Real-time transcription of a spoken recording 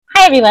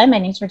everyone. My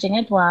name is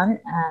Virginia Duan,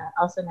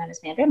 also known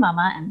as Mandarin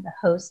Mama. I'm the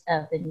host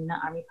of the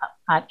Nuna Army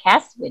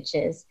podcast, which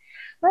is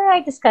where I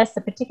discuss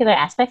the particular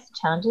aspects and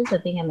challenges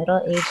of being a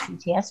middle-aged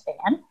BTS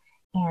fan.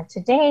 And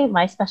today,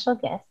 my special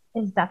guest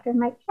is Dr.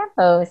 Mike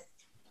Campos.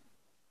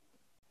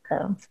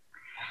 So,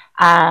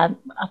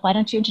 why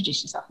don't you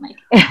introduce yourself, Mike?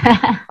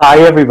 Hi,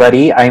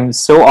 everybody. I'm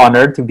so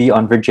honored to be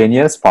on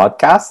Virginia's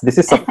podcast. This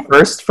is a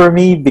first for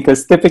me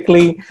because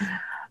typically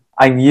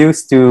I'm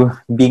used to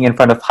being in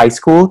front of high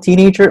school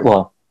teenager.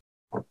 Well,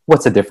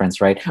 what's the difference,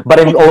 right? But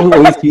I'm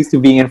always used to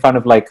being in front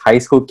of like high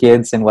school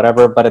kids and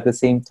whatever. But at the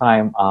same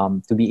time,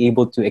 to be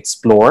able to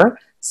explore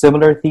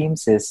similar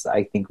themes is,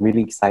 I think,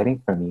 really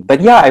exciting for me.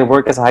 But yeah, I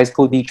work as a high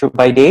school teacher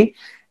by day.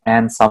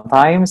 And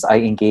sometimes I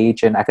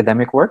engage in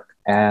academic work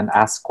and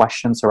ask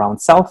questions around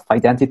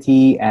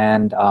self-identity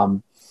and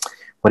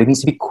what it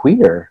means to be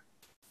queer.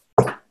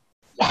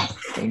 Yes.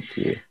 Thank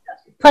you.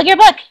 Plug your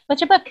book.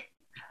 What's your book?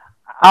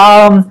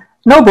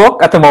 No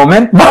book at the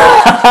moment.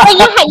 But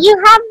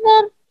you have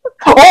the...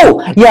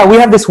 Oh, yeah, we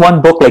have this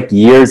one book like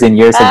years and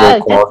years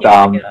ago called,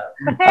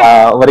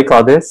 what do you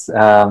call this?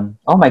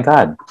 Oh my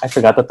God, I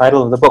forgot the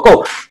title of the book.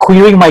 Oh,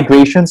 Queering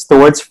Migrations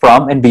Towards,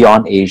 From, and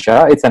Beyond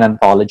Asia. It's an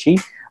anthology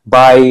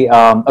by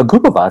a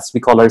group of us. We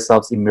call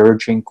ourselves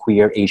Emerging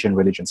Queer Asian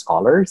Religion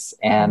Scholars.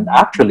 And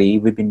actually,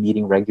 we've been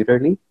meeting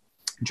regularly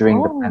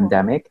during the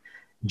pandemic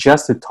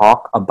just to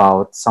talk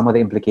about some of the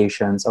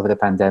implications of the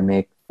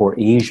pandemic for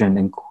Asian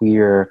and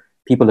queer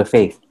people of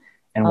faith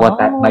and what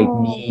that might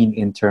mean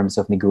in terms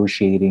of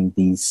negotiating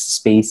these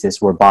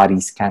spaces where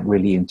bodies can't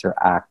really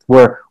interact,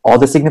 where all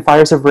the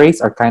signifiers of race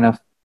are kind of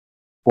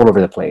all over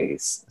the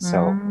place.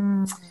 So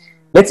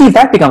let's see if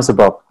that becomes a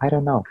book. I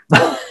don't know.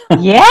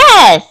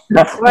 Yes,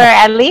 or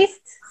at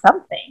least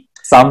something.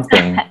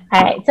 Something.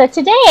 All right. So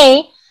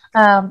today,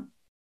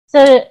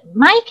 so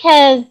Mike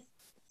has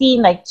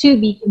seen like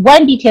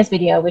one BTS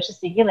video, which is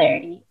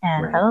Singularity,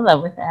 and fell in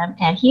love with them.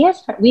 And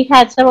we've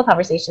had several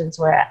conversations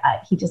where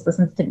he just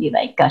listens to me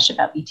like gush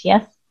about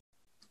BTS,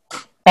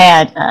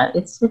 and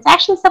it's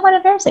actually somewhat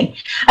embarrassing.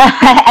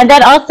 And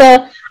then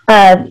also,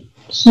 I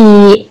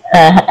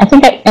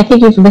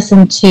think you've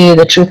listened to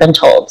The Truth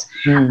Untold,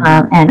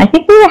 and I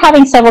think we were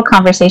having several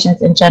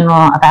conversations in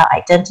general about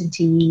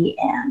identity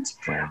and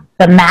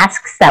the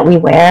masks that we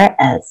wear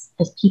as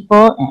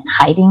people, and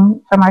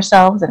hiding from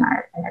ourselves and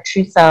our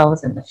true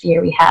selves, and the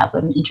fear we have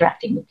when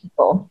interacting with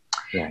people.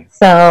 Right.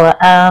 So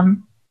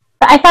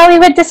I thought we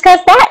would discuss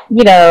that.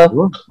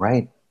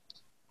 Right.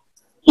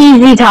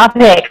 Easy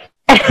topic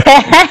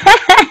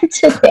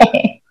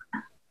today.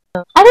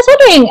 I was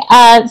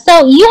wondering,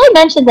 so you had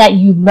mentioned that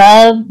you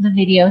love the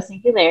video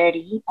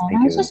Singularity, and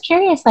I was just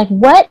curious, like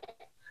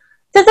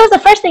since it was the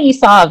first thing you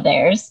saw of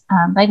theirs,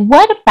 like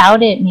what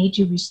about it made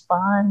you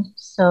respond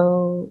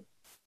so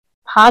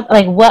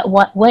like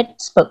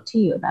what spoke to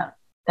you about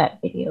that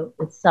video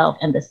itself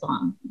and the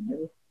song?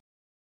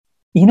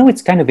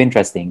 It's kind of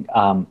interesting.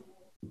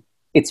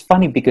 It's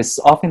funny because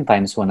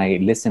oftentimes when I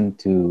listen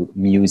to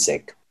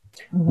music,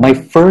 my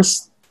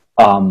first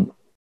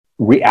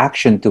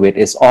reaction to it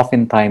is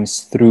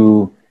oftentimes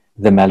through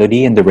the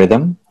melody and the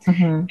rhythm.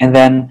 And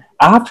then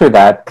after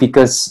that,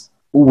 because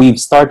we've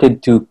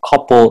started to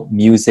couple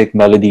music,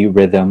 melody,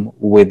 rhythm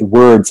with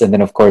words, and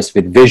then of course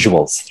with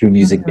visuals through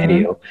music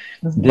video,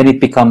 then it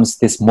becomes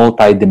this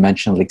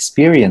multi-dimensional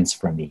experience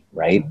for me,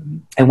 right?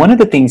 And one of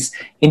the things,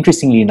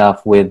 interestingly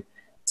enough, with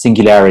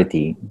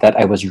Singularity that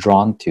I was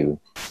drawn to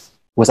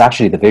was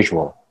actually the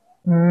visual.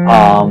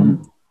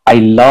 I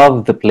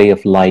love the play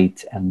of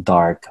light and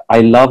dark.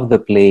 I love the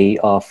play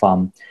of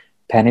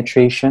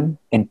penetration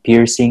and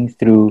piercing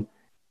through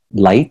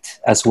light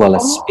as well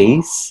as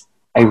space.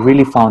 I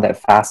really found that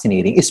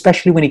fascinating,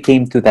 especially when it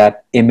came to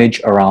that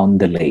image around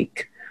the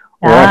lake.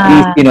 Or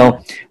at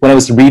least, when I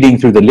was reading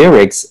through the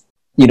lyrics,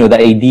 the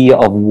idea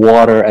of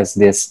water as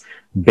this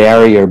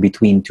barrier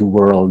between two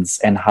worlds,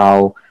 and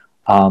how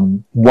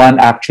one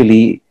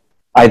actually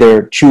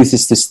either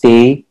chooses to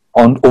stay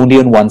only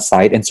on one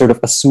side and sort of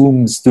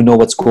assumes to know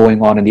what's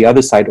going on the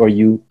other side, or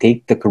you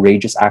take the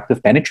courageous act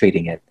of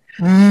penetrating it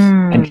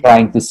and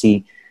trying to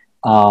see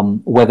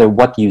whether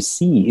what you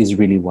see is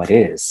really what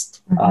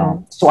is.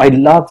 So I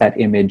love that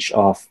image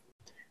of,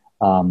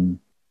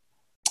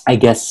 I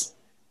guess,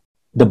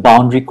 the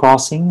boundary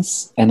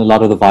crossings and a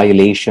lot of the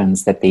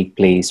violations that take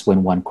place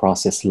when one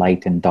crosses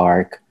light and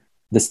dark,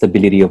 the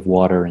stability of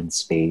water and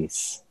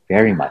space.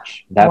 Very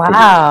much. That was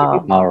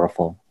really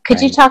powerful. Could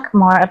you talk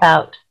more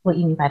about what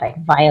you mean by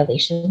like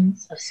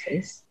violations of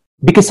space?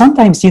 Because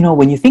sometimes,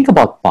 when you think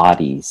about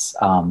bodies,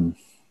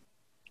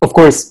 of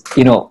course,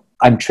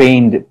 I'm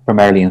trained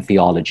primarily in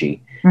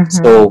theology.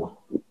 So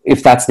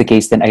if that's the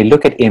case, then I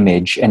look at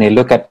image and I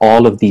look at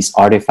all of these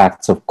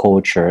artifacts of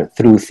culture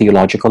through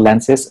theological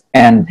lenses.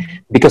 And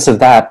because of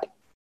that,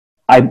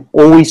 I'm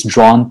always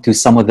drawn to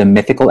some of the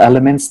mythical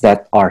elements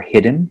that are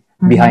hidden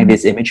behind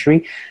this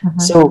imagery.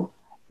 So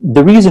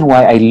the reason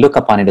why I look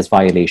upon it as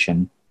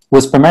violation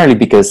was primarily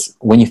because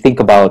when you think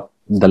about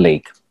the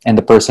lake, and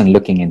the person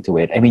looking into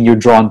it. I mean, you're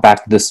drawn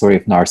back to the story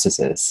of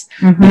Narcissus.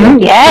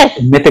 Yes.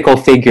 A mythical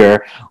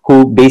figure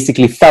who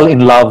basically fell in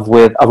love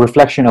with a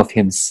reflection of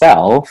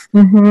himself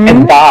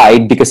and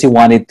died because he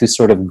wanted to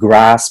sort of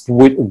grasp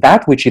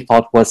that which he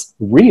thought was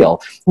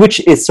real, which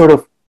is sort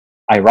of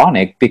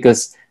ironic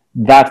because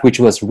that which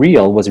was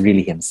real was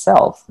really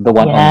himself, the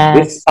one on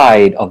this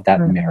side of that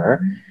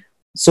mirror.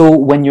 So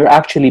when you're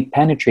actually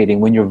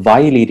penetrating, when you're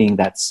violating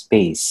that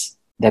space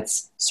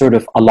that's sort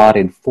of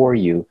allotted for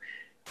you,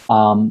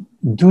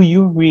 do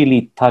you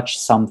really touch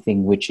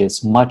something which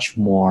is much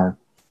more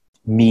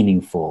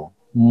meaningful,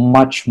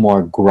 much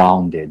more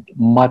grounded,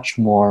 much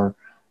more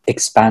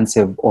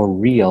expansive or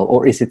real,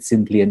 or is it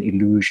simply an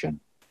illusion?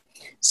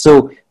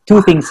 So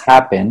two things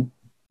happen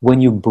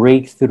when you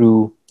break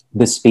through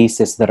the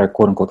spaces that are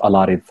quote unquote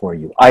allotted for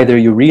you. Either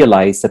you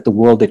realize that the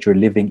world that you're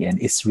living in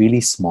is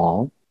really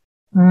small,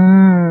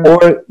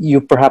 or you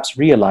perhaps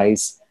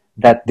realize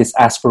that this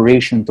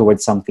aspiration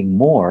towards something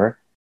more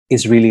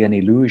is really an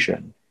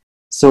illusion.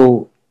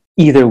 So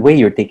either way,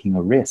 you're taking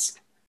a risk.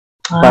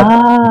 But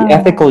the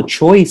ethical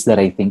choice that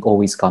I think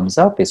always comes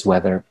up is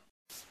whether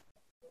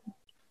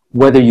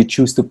you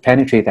choose to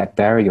penetrate that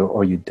barrier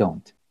or you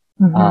don't.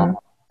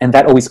 And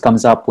that always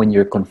comes up when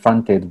you're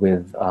confronted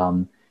with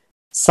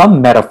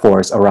some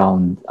metaphors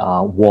around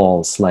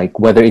walls, like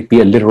whether it be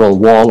a literal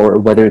wall or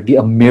whether it be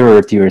a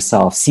mirror to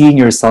yourself, seeing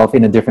yourself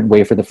in a different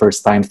way for the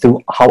first time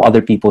through how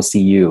other people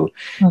see you.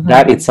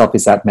 That itself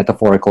is that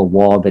metaphorical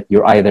wall that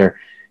you're either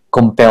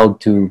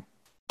compelled to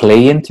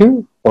play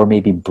into or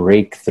maybe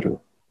break through.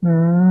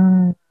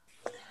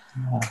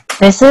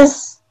 This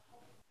has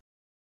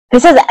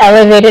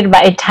elevated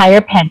my entire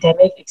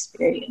pandemic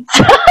experience.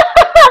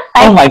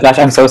 Oh my gosh,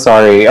 I'm so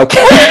sorry.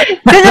 Okay.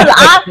 This is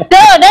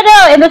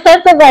no, in the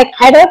sense of like,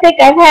 I don't think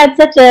I've had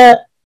such a,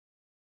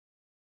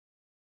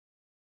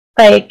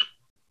 like,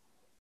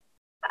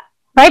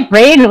 my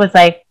brain was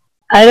like,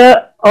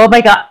 oh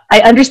my God,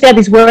 I understand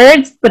these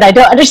words, but I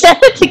don't understand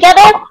them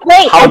together.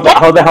 Wait. How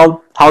the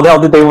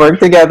hell did they work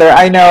together?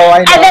 I know.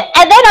 And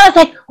then I was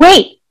like,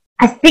 wait,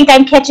 I think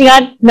I'm catching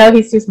on. No,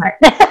 he's too smart.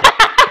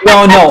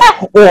 No.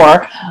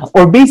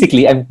 Or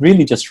basically, I'm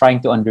really just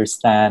trying to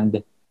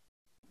understand.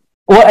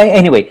 Well,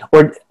 anyway,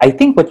 or I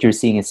think what you're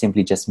seeing is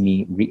simply just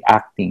me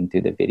reacting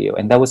to the video.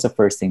 And that was the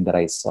first thing that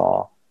I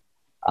saw.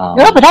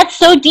 No, but that's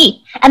so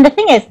deep. And the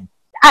thing is,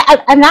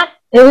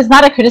 it was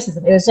not a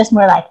criticism. It was just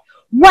more like,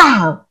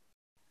 wow,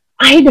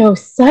 I know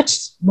such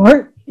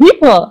smart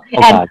people.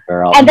 Oh, God,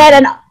 girl. And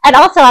then, and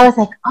also I was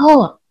like,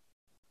 oh,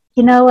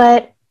 you know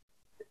what?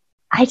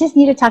 I just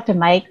need to talk to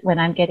Mike when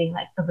I'm getting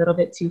like a little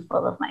bit too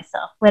full of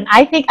myself. When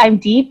I think I'm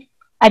deep,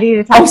 I need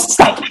to talk to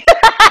Mike.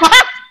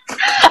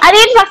 I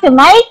need to talk to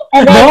Mike.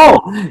 And then,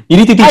 no, you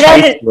need to teach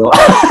high school. No.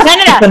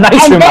 It's a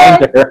nice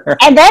reminder.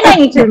 And then I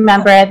need to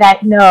remember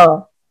that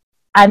no,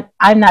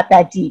 I'm not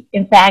that deep.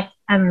 In fact,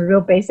 I'm a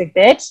real basic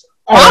bitch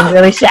and I'm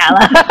really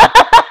shallow.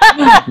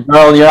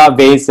 Girl, you're not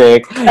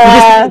basic. You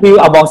just be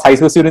amongst high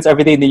school students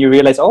every day, and then you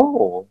realize,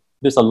 oh,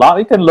 there's a lot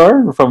you can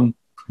learn from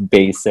what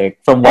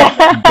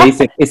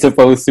basic is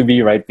supposed to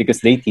be, right?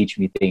 Because they teach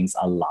me things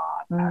a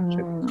lot,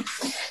 actually.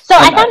 So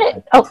I found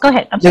it. Oh, go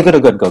ahead.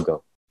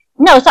 Go.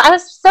 No, so I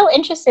was so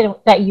interested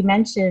that you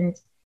mentioned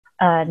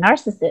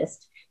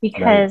narcissist,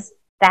 because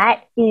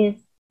that is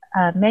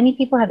many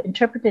people have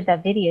interpreted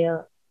that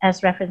video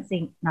as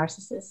referencing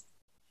narcissist,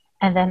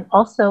 and then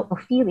also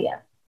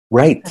Ophelia,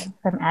 right,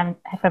 from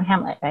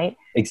Hamlet, right?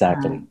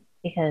 Exactly,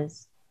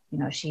 because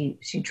she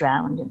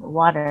drowned in the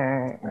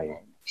water, right. And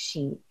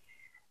she,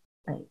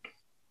 like,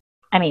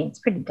 I mean, it's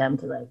pretty dumb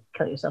to like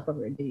kill yourself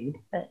over a dude,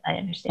 but I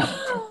understand.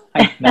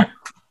 I know.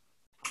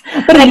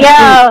 But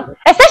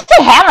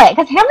especially Hamlet,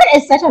 because Hamlet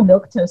is such a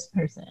milquetoast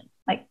person.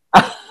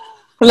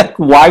 Like,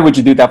 why would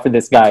you do that for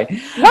this guy?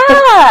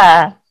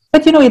 Yeah.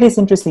 But it is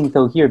interesting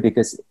though here,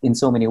 because in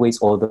so many ways,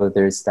 although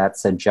there's that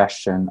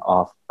suggestion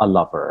of a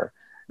lover,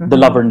 the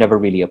lover never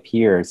really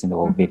appears in the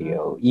whole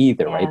video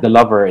either, right? The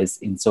lover is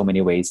in so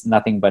many ways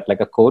nothing but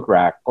like a coat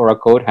rack or a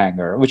coat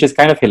hanger, which is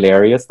kind of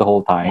hilarious the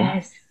whole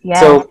time. Yes.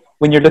 So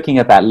when you're looking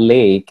at that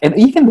lake, and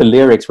even the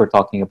lyrics were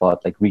talking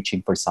about like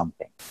reaching for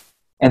something.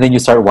 And then you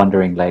start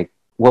wondering, like,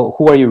 well,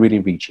 who are you really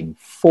reaching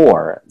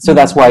for? So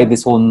that's why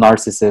this whole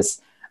narcissist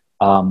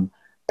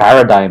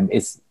paradigm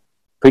is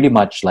pretty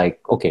much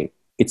like, okay,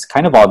 it's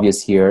kind of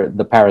obvious here,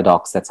 the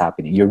paradox that's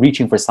happening. You're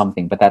reaching for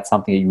something, but that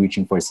something that you're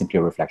reaching for is simply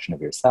a reflection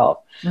of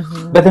yourself.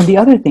 But then the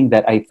other thing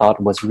that I thought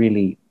was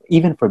really,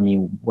 even for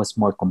me, was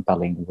more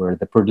compelling were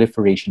the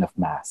proliferation of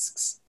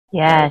masks.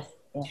 Yes.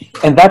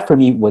 And that for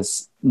me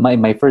was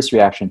my first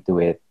reaction to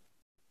it.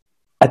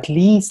 At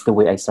least the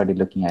way I started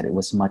looking at it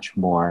was much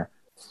more,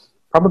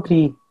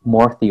 probably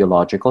more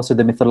theological. So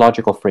the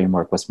mythological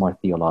framework was more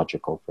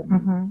theological for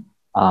me.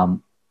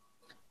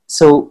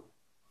 So,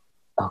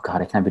 oh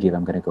God, I can't believe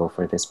I'm going to go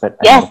for this, but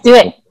yes, do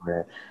it.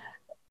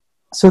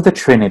 So the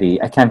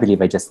Trinity, I can't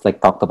believe I just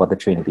like talked about the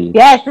Trinity.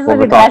 Yes, this is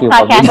the best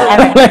podcast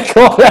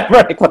ever.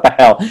 Like, what the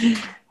hell?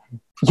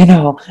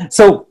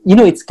 So,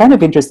 it's kind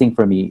of interesting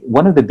for me.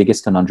 One of the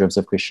biggest conundrums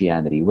of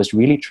Christianity was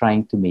really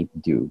trying to make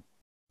do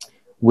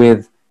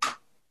with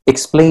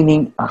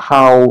explaining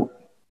how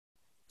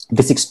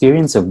this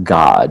experience of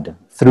God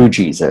through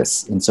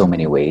Jesus in so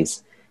many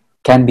ways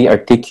can be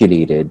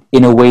articulated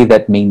in a way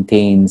that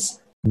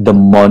maintains the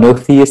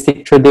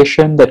monotheistic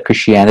tradition that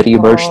Christianity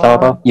emerged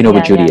out of,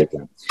 with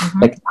Judaism.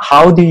 Like,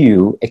 how do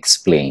you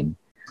explain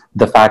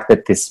the fact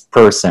that this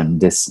person,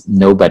 this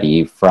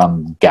nobody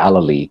from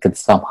Galilee, could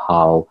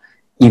somehow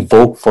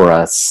evoke for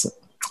us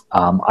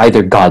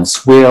either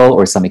God's will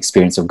or some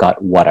experience of God,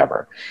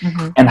 whatever,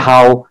 and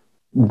how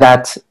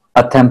that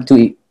attempt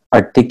to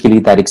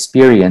articulate that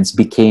experience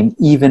became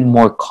even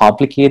more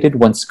complicated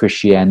once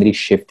Christianity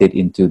shifted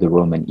into the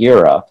Roman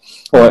era,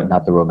 or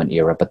not the Roman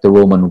era, but the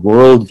Roman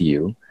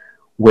worldview,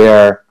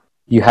 where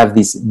you have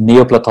these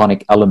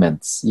Neoplatonic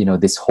elements,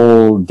 this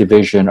whole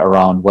division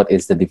around what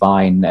is the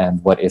divine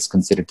and what is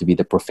considered to be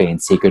the profane,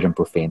 sacred and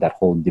profane, that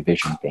whole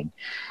division thing.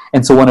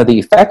 And so one of the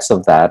effects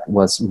of that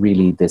was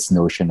really this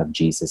notion of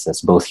Jesus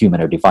as both human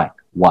or divine.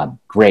 One,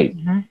 great.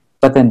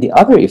 But then the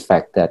other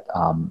effect that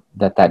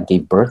that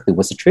gave birth to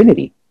was the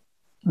Trinity.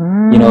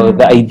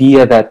 The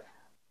idea that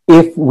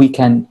if we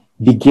can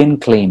begin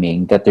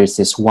claiming that there's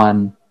this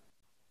one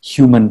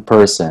human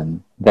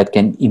person that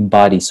can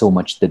embody so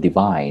much the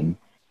divine,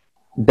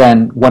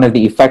 then one of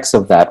the effects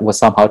of that was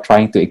somehow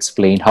trying to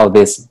explain how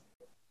this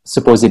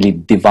supposedly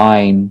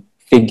divine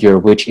figure,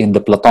 which in the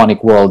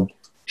Platonic world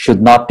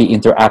should not be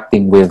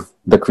interacting with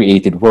the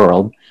created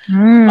world,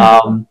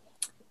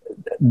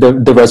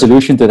 the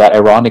resolution to that,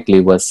 ironically,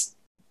 was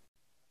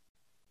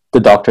the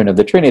doctrine of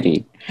the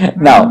Trinity.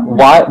 Now,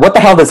 what the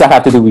hell does that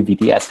have to do with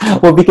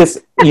BTS? Well, because,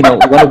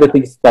 one of the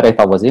things that I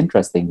thought was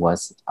interesting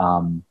was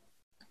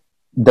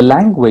the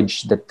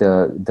language that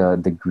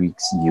the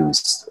Greeks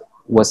used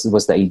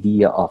was the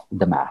idea of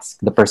the mask,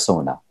 the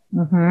persona.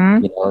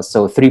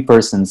 So three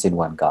persons in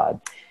one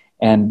God.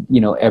 And,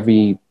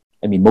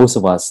 most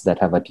of us that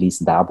have at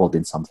least dabbled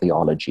in some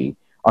theology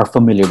are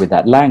familiar with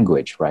that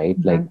language, right?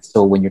 Like,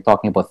 so when you're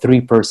talking about three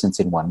persons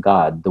in one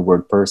God, the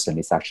word person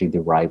is actually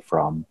derived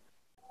from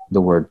the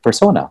word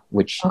persona,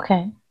 which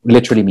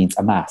literally means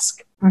a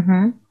mask.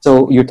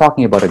 So you're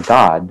talking about a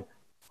God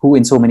who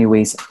in so many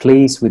ways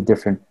plays with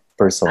different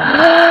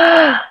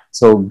personas.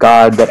 So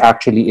God that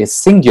actually is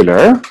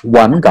singular,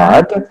 one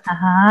God,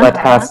 but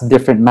has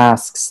different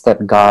masks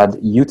that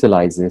God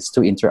utilizes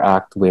to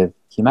interact with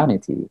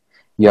humanity.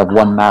 You have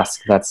one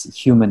mask that's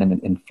human and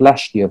in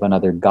flesh. You have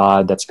another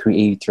God that's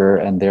creator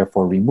and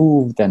therefore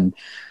removed and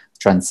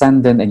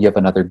transcendent, and you have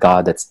another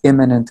God that's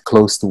immanent,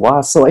 close to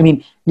us. So,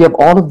 you have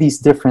all of these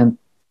different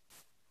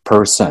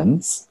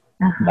persons,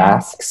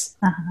 masks,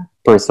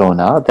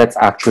 persona, that's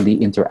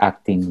actually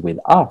interacting with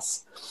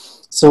us.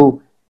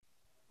 So,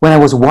 when I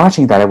was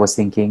watching that, I was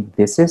thinking,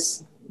 this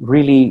is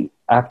really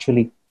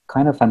actually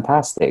kind of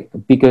fantastic,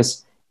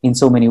 because in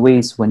so many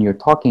ways, when you're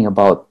talking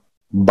about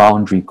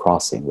boundary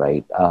crossing,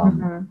 right?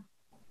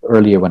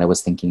 Earlier, when I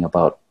was thinking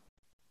about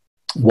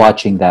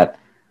watching that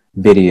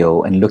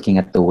video and looking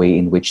at the way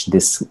in which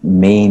this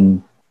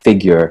main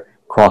figure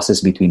crosses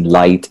between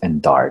light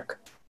and dark,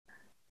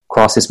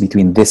 crosses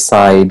between this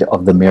side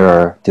of the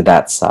mirror to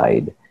that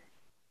side,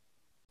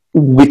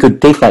 we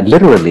could take that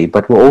literally,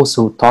 but we're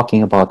also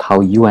talking about how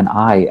you and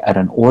I, at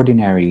an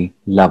ordinary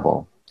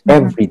level,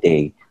 every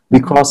day, we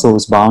cross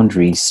those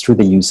boundaries through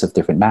the use of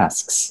different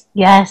masks.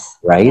 Yes.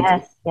 Right?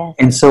 Yes.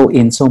 And so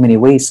in so many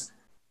ways,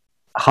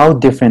 how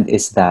different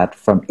is that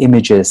from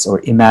images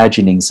or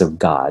imaginings of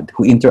God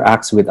who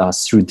interacts with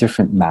us through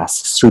different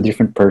masks, through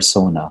different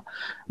persona,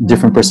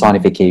 different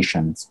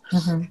personifications?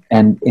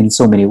 And in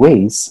so many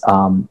ways,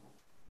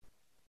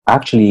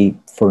 actually,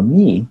 for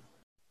me,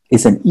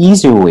 is an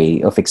easier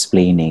way of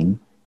explaining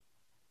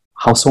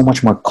how so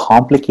much more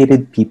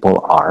complicated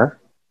people are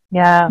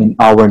in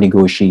our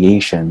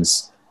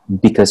negotiations,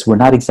 because we're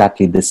not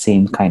exactly the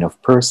same kind of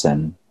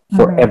person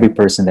for every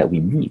person that we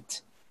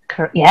meet.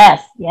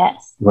 Yes.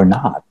 We're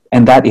not.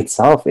 And that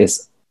itself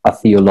is a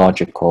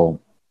theological,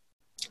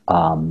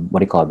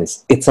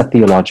 it's a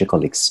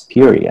theological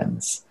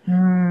experience.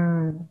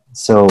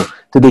 So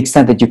to the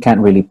extent that you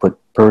can't really put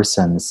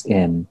persons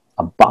in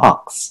a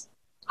box,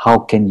 how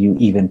can you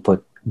even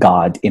put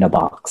God in a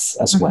box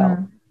as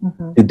well?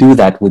 To do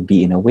that would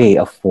be, in a way,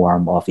 a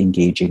form of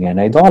engaging in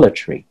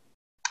idolatry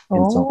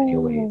in so many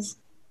ways.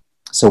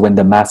 So when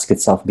the mask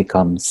itself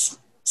becomes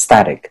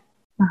static,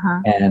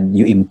 and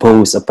you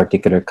impose a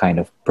particular kind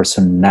of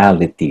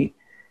personality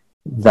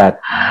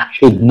that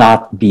should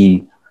not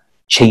be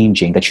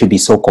changing, that should be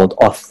so-called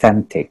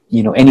authentic.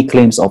 Any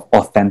claims of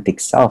authentic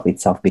self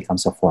itself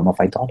becomes a form of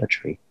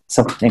idolatry.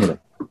 So anyway.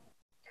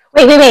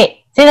 Wait.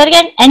 Say that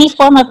again. Any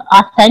form of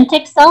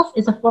authentic self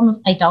is a form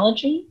of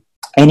idolatry?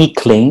 Any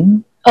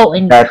claim.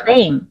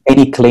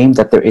 Any claim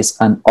that there is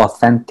an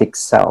authentic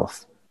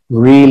self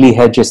really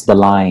hedges the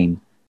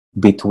line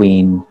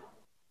between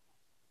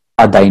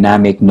a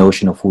dynamic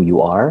notion of who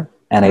you are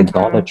and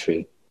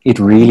idolatry. It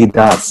really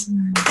does.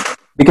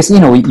 Because,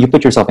 you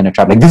put yourself in a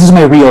trap, like, this is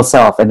my real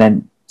self. And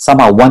then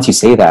somehow once you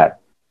say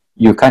that,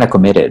 you're kind of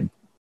committed.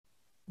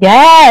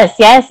 Yes.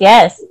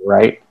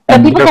 Right?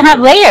 But people can have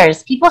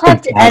layers. People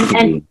have to,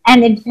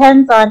 and it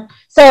depends on,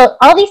 So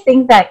all these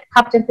things that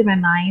popped into my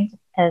mind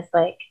as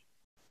like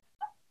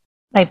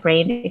my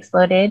brain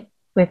exploded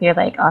with your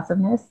like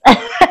awesomeness.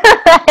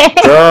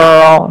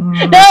 Girl.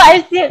 No,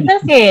 I'm so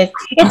serious.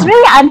 It's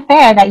really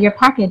unfair that you're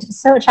packaged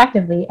so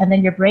attractively and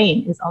then your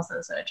brain is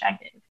also so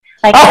attractive.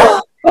 Like,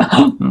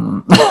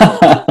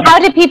 how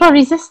did people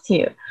resist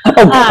you? But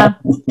oh,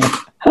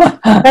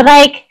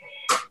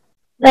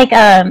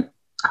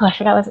 I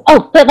forgot what.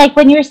 Oh, but like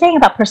when you were saying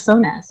about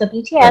persona, so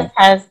BTS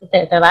has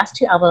their last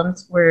two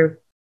albums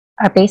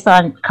are based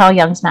on Carl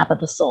Jung's Map of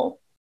the Soul.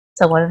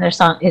 So one of their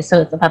songs is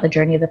it's about the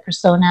journey of the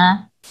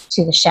persona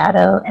to the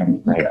shadow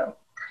and the ego.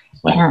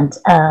 Right.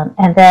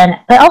 And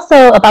then, but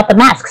also about the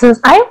mask. So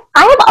I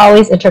have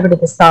always interpreted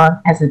this song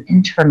as an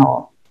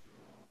internal.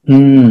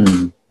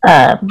 And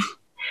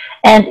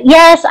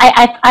yes,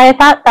 I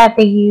thought that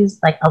they used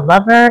like a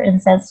lover in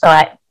sense, so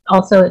I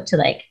also to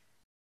like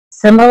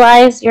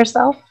symbolize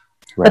yourself.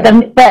 Right.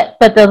 But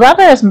the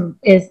lover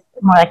is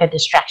more like a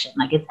distraction.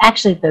 Like it's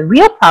actually the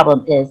real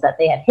problem is that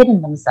they have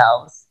hidden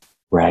themselves.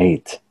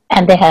 Right.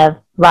 And they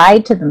have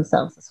lied to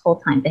themselves this whole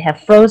time. They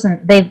have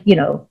frozen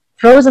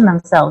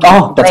themselves.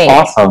 Oh, that's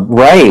awesome.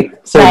 Right.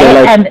 So right?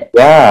 They're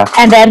like,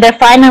 and then they're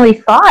finally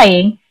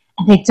thawing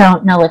and they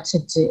don't know what to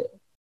do.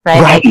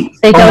 Right. Right. Like,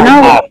 they don't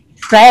know.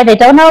 Right. They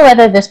don't know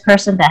whether this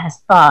person that has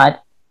thawed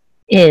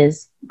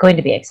is going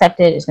to be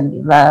accepted, is going to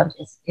be loved.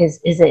 Is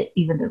it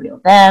even the real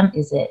them?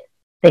 Is it,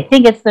 they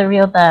think it's the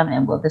real them,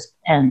 and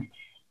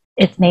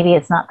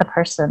it's not the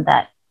person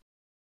that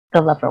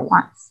the lover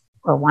wants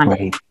or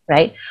wanted.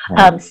 Right.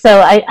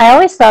 So I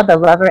always saw the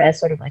lover as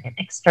sort of like an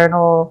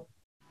external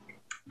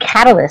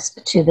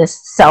catalyst to this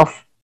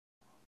self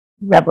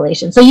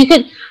revelation. So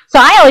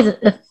I always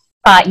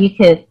thought you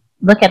could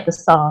look at the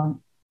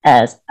song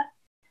as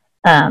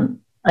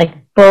like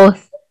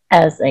both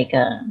as like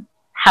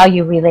how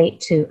you relate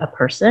to a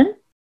person,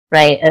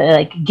 right?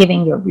 Like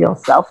giving your real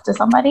self to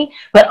somebody,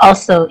 but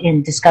also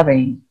in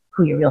discovering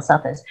who your real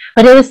self is.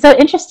 But it was so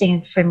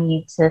interesting for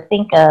me to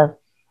think of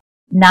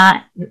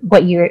not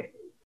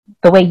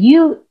the way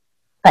you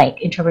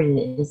like interpreted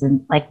it is,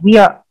 and like we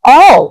are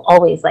all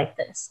always like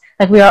this.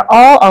 Like we are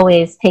all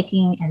always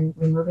taking and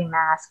removing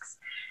masks,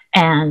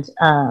 and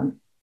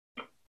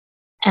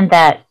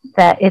that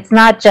it's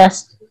not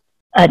just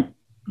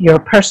your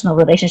personal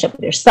relationship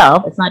with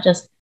yourself. It's not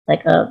just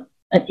like an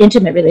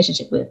intimate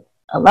relationship with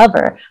a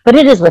lover, but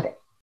it is with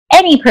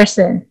any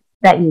person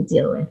that you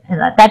deal with, and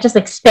that just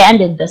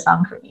expanded the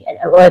song for me,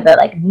 or the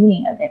like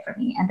meaning of it for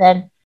me. And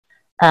then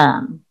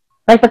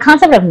like the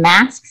concept of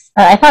masks,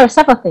 I thought of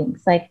several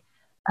things. Like,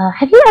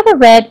 have you ever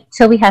read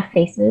Till We Have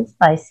Faces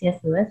by C.S.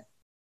 Lewis?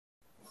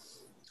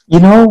 You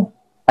know,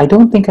 I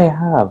don't think I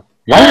have.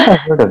 Why have I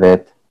heard of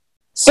it?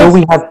 So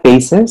we have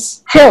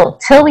faces?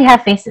 Till We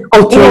Have Faces.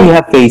 Oh, Till We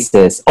Have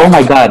Faces. Oh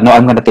my God. No,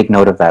 I'm going to take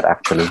note of that,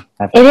 actually.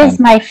 It is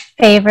my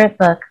favorite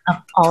book of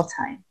all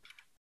time.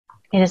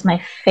 It is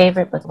my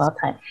favorite book of all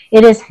time.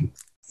 It is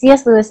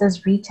C.S.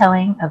 Lewis's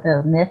retelling of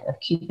the myth of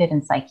Cupid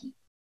and Psyche.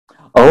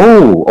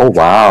 Oh,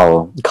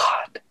 wow.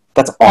 God,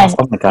 that's awesome.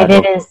 Oh my God.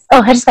 It is.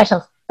 Oh, I just got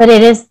chills. But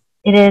it is.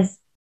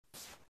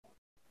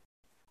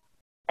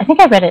 I think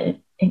I read it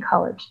in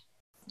college,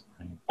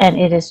 and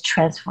it is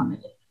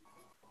transformative.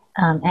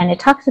 And it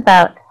talks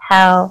about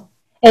how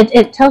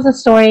it tells a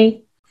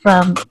story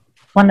from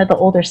one of the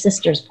older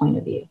sisters' point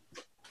of view.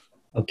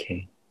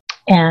 Okay.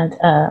 And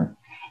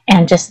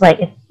just like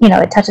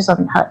it touches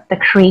on how the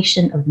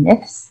creation of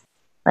myths,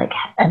 like,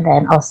 and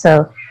then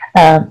also,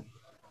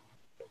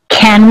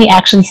 can we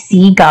actually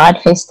see God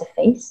face to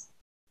face?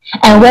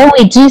 And when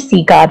we do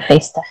see God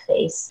face to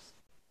face,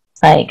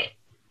 like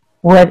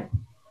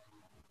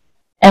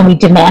and we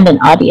demand an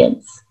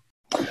audience,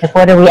 like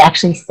what are we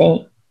actually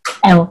saying?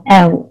 And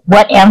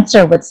what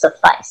answer would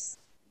suffice?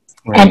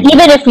 Right. And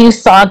even if you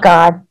saw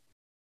God,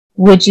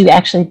 would you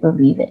actually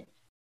believe it?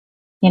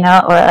 Or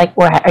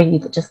are you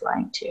just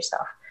lying to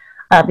yourself?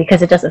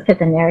 Because it doesn't fit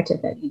the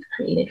narrative that you've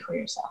created for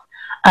yourself.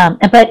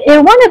 But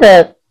in one of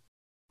the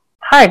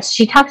parts,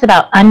 she talks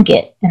about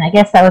Ungit, and I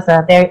guess that was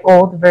a very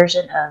old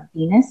version of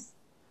Venus.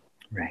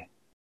 Right.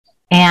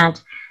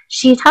 And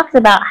she talks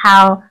about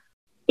how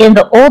in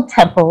the old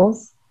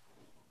temples,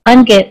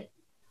 Ungit,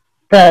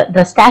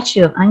 the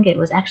statue of Ungit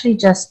was actually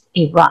just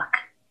a rock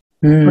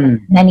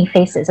with many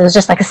faces. It was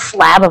just like a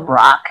slab of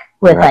rock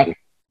with like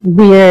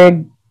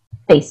weird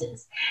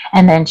faces.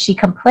 And then she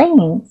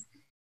complains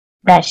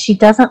that she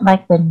doesn't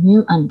like the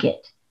new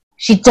Ungit.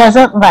 She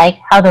doesn't like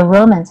how the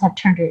Romans have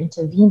turned her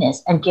into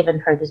Venus and given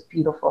her this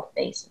beautiful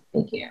face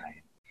and figure.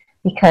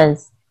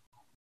 Because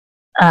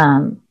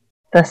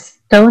the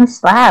stone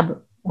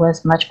slab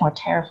was much more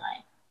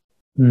terrifying.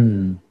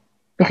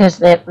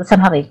 Because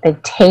somehow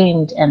they've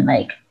tamed and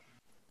like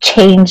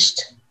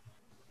changed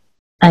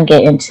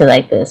Ungit into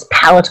like this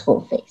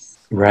palatable face.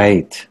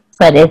 Right.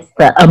 But it's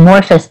the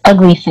amorphous,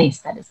 ugly face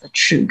that is the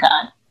true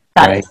goddess.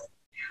 Right.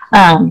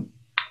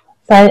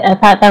 So I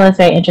thought that was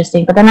very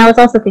interesting. But then I was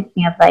also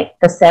thinking of like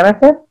the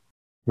seraphim.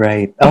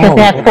 Right. Because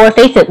they have four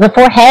faces, the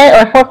four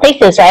head or four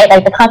faces, right?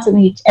 Like the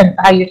constantly, and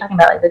how you're talking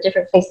about like the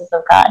different faces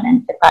of God.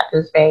 And I thought it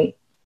was very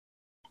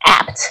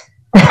apt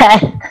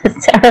that the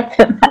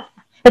seraphim,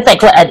 it's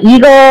like what, an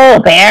eagle, a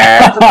bear,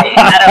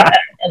 I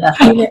don't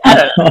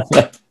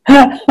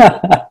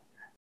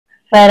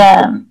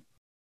know.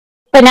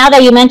 But now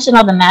that you mention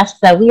all the masks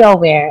that we all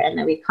wear and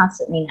that we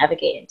constantly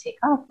navigate and take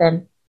off,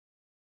 then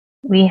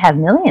we have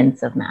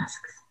millions of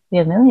masks. We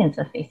have millions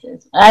of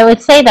faces. I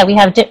would say that we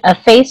have a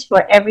face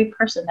for every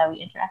person that we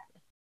interact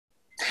with.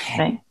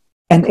 Right.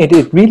 And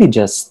it really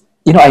just,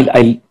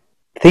 I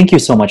thank you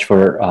so much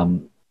for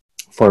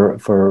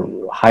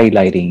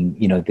highlighting,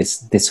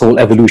 this whole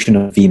evolution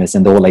of Venus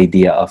and the whole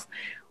idea of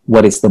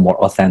what is the more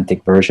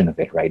authentic version of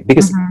it, right?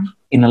 Because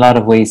in a lot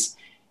of ways,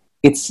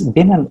 it's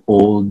been an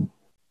old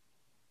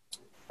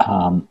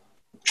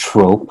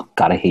trope.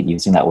 God, I hate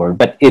using that word,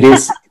 but it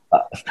is.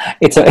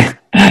 It's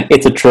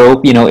a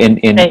trope, in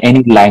right.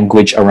 any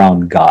language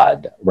around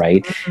God,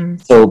 right?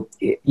 So,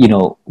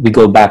 we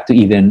go back to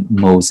even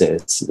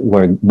Moses,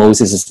 where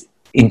Moses'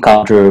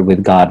 encounter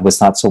with God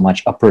was not so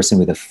much a person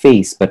with a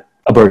face, but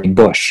a burning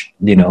bush,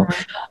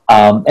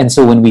 and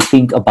so when we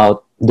think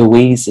about the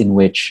ways in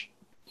which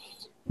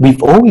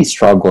we've always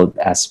struggled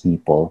as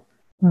people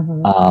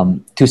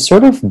to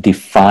sort of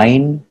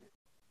define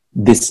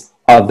this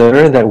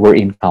other that we're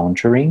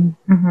encountering,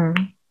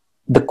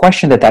 the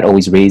question that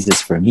always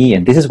raises for me,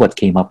 and this is what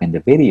came up in the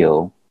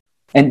video,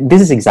 and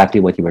this is exactly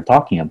what you were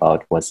talking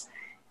about, was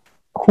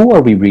who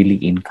are we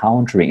really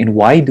encountering, and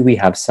why do we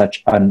have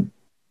such an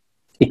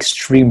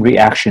extreme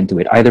reaction to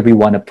it? Either we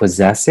want to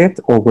possess it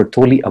or we're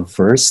totally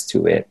averse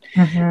to it.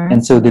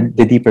 And so the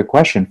deeper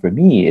question for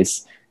me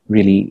is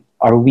really,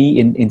 are we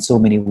in so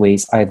many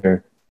ways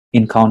either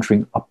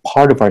encountering a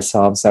part of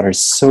ourselves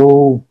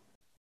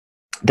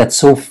that's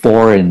so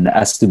foreign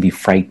as to be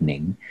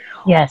frightening?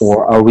 Yes.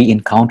 Or are we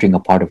encountering a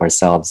part of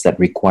ourselves that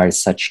requires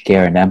such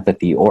care and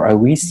empathy? Or are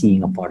we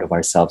seeing a part of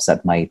ourselves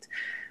that might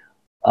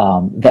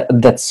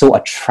that's so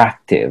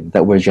attractive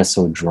that we're just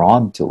so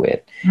drawn to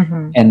it?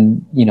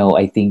 And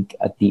I think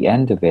at the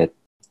end of it,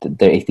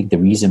 I think the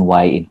reason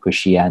why in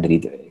Christianity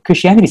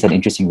is an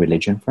interesting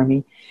religion for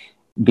me,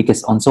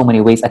 because on so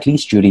many ways, at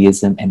least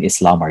Judaism and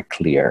Islam are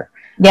clear.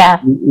 Yeah,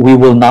 we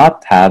will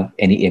not have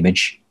any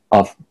image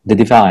of the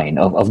divine,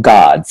 of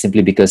God,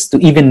 simply because to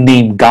even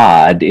name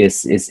God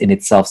is in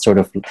itself sort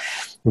of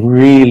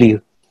really,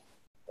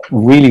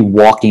 really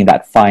walking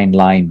that fine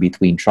line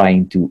between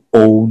trying to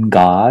own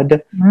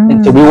God.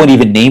 And so we won't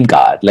even name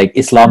God. Like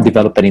Islam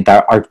developed an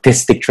entire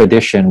artistic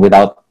tradition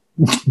without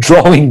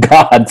drawing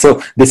God.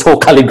 So this whole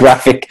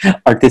calligraphic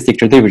artistic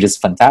tradition, which is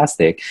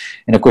fantastic.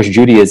 And of course,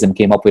 Judaism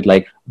came up with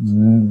like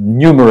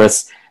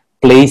numerous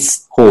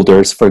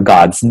placeholders for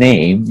God's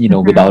name,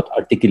 without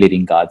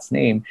articulating God's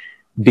name,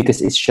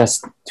 because it's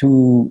just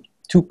too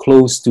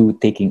close to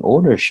taking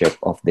ownership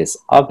of this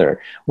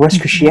other. Whereas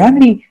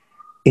Christianity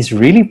is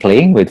really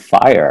playing with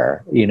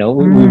fire, we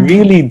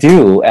really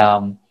do.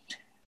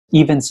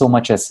 Even so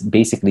much as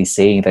basically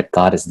saying that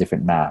God has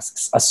different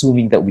masks,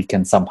 assuming that we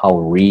can somehow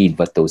read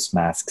what those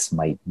masks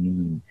might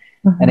mean.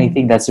 And I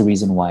think that's the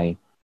reason why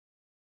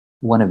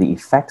one of the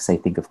effects, I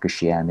think, of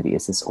Christianity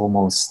is this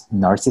almost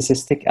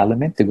narcissistic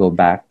element, to go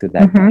back to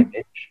that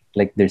image.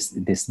 Like there's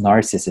this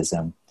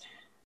narcissism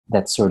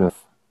that sort of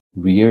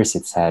rears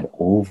its head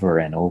over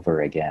and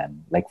over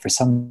again. Like for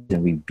some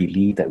reason, we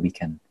believe that we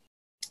can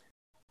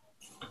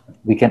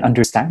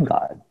understand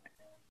God.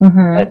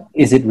 But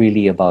is it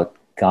really about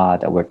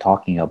God that we're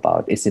talking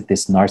about? Is it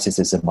this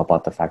narcissism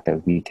about the fact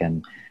that we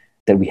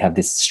have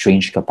this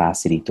strange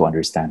capacity to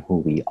understand who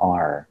we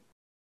are?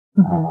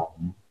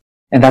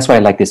 And that's why I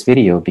like this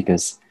video,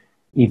 because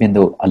even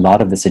though a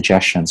lot of the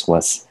suggestions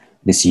was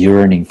this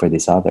yearning for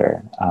this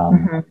other,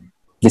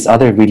 this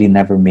other really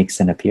never makes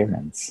an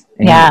appearance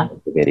in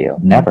the video.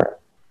 Never.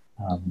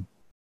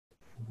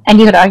 And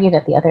you could argue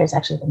that the other is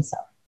actually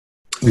themselves.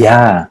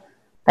 Yeah.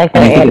 Like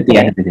and I think at the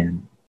end of it,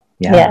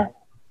 yeah.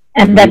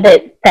 And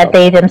that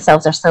they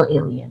themselves are so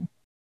alien.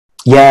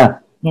 Yeah.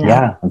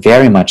 Yeah,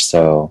 very much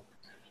so.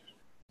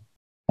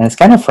 And it's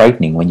kind of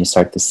frightening when you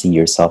start to see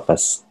yourself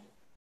as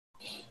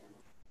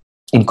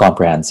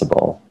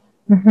incomprehensible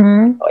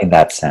in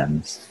that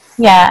sense.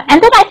 Yeah.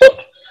 And then I think,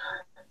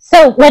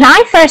 so when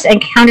I first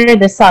encountered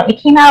this song, it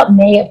came out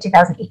May of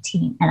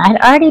 2018, and I'd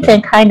already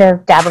been kind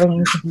of dabbling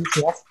into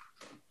BTS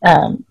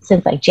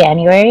since like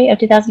January of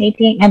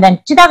 2018. And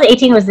then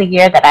 2018 was the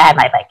year that I had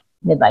my like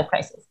midlife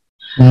crisis.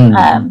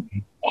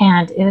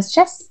 And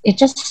it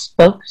just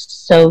spoke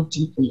so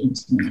deeply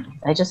into me.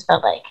 I just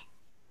felt like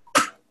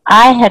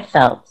I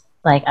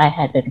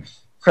had been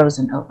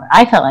frozen over.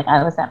 I felt like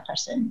I was that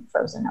person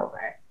frozen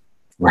over.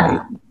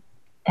 Right.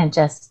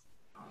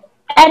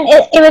 And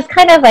it was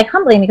kind of like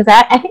humbling, because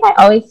I think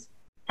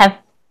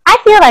I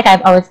feel like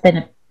I've always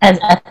been as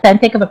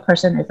authentic of a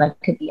person as I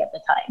could be at the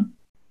time.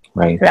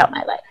 Right. Throughout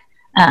my life.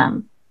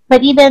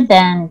 But even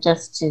then,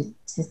 just to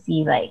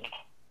see like,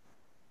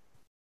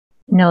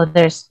 no,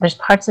 there's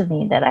parts of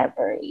me that I've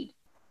buried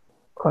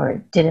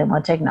or didn't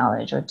want to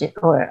acknowledge or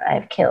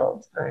I've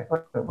killed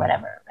or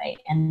whatever, right?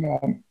 And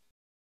then,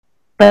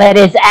 but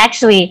it's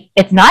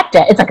not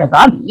dead. It's like a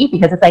zombie,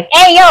 because it's like,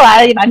 hey, yo,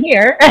 I'm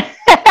here.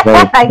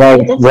 Right, Like,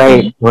 right, it's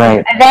right, me.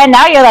 right. And then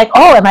now you're like,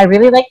 oh, am I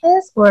really like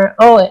this? Or,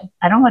 oh,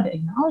 I don't want to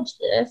acknowledge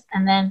this.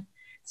 And then,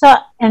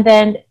 and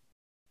then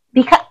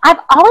because I've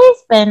always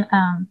been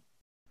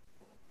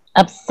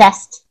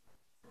obsessed,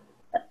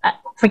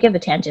 forgive the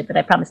tangent, but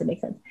I promise it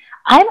makes sense.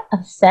 I'm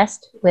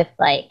obsessed with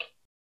like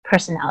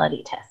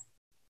personality tests.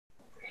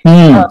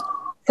 Hmm.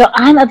 So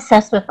I'm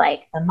obsessed with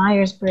like the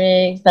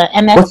Myers-Briggs, the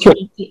What's your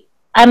MSBT.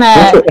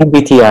 What's your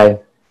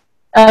MBTI?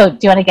 Oh, do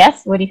you want to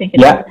guess? What do you think it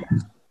Yeah,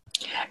 is?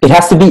 it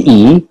has to be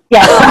E.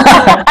 Yes.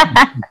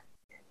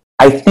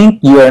 I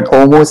think you're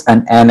almost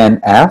an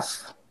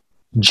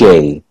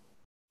NNFJ.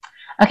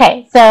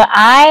 Okay, so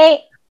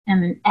I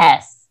am an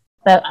S.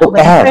 But Oh,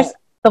 S.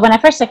 when I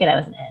first took it, I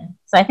was an N.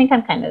 So I think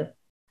I'm kind of,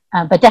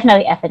 but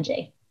definitely F and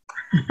J.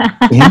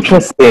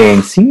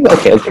 Interesting. See,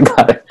 okay,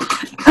 got it.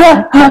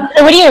 So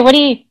what do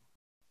you?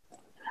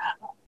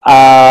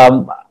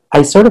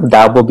 I sort of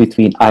dabble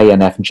between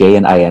INFJ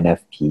and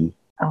INFP.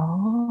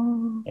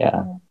 Oh.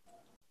 Yeah,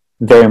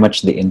 very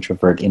much the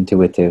introvert,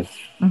 intuitive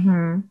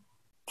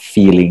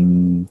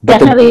feeling. But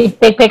Definitely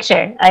big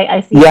picture.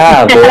 I see.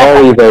 yeah,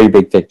 very, very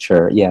big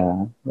picture.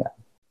 Yeah, yeah.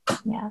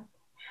 Yeah.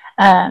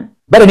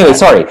 But anyway,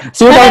 sorry.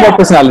 So you're talking about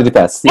personality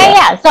tests. Yeah.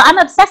 Yeah. So I'm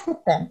obsessed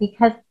with them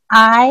because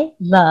I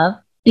love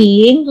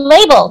being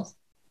labeled.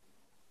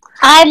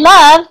 I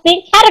love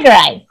being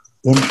categorized.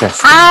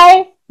 Interesting.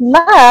 I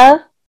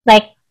love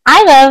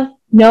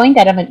knowing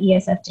that I'm an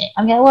ESFJ.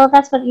 I'm like, well,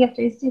 that's what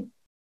EFJs do.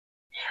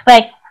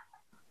 Like,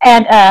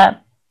 and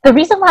the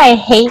reason why I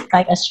hate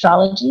like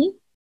astrology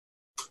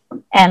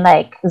and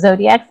like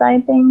zodiac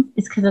sign things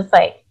is because it's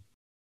like,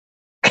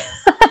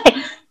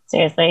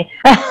 seriously,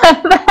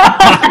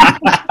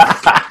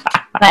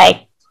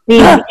 like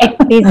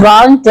these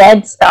long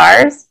dead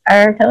stars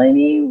are telling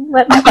me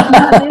what my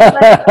personality is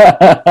like.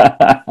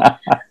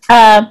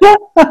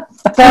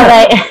 So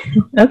like,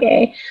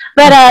 okay,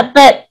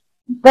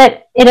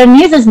 but it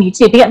amuses me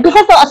too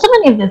because so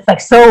many of it's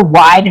like so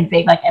wide and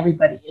big, like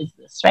everybody is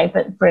this, right?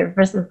 But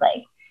versus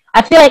like,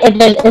 I feel like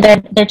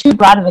they're too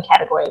broad of a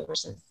category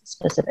versus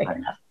specific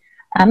enough.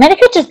 And it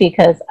could just be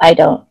because I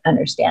don't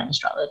understand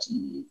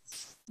astrology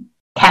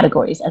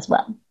categories as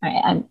well.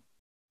 Right?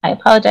 I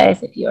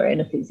apologize if you're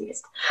an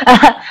enthusiast,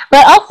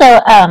 but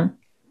also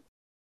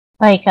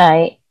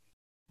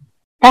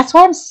that's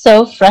why I'm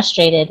so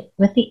frustrated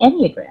with the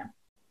Enneagram.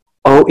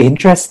 Oh,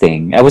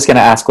 interesting. I was going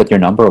to ask what your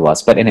number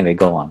was, but anyway,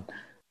 go on.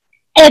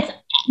 It's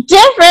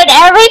different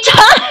every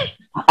time.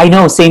 I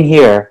know, same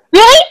here.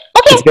 Really?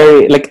 Okay. It's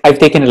very, like, I've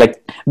taken it,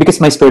 like, because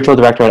my spiritual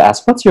director had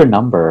asked, what's your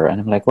number? And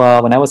I'm like,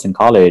 well, when I was in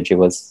college, it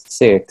was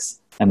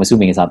 6. I'm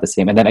assuming it's not the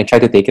same. And then I tried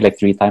to take it like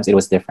 3 times. It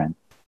was different.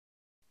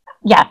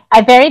 Yeah,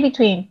 I vary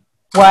between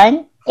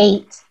 1,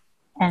 8,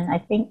 and I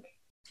think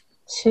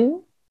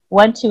 2.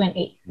 1, 2, and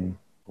 8.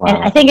 Wow.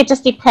 And I think it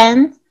just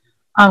depends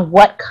on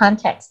what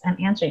context I'm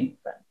answering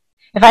from.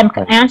 If I'm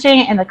answering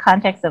it in the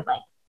context of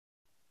like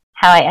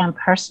how I am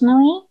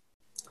personally,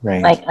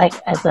 right? Like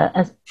as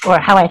or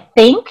how I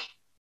think,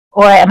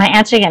 or am I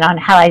answering it on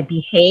how I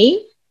behave?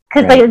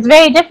 Because like it's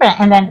very different.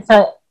 And then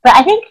but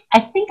I think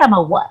I'm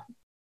a 1.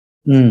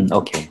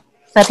 Okay.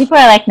 So people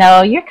are like,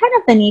 no, you're kind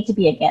of the need to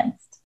be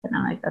against, and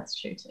I'm like, that's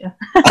true too.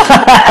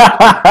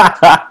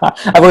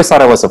 I've always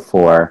thought I was a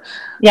 4.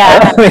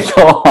 Yeah.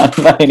 Go on,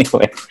 but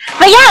anyway.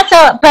 But yeah,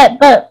 so but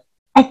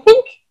I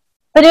think.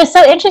 But it was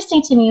so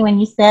interesting to me when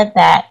you said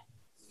that,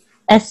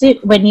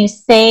 when you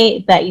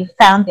say that you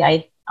found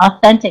the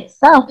authentic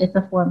self is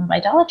a form of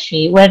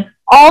idolatry, when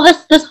all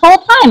this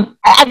whole time,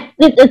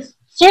 it's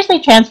seriously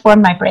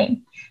transformed my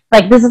brain.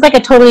 Like, this is like a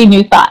totally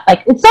new thought.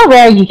 Like, it's so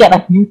rare you get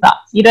like new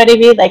thoughts. You know what I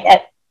mean? Like,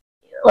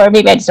 or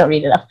maybe I just don't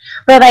read enough.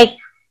 But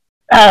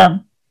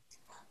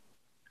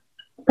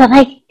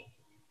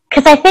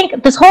because I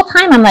think this whole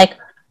time I'm like,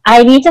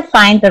 I need to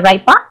find the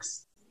right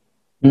box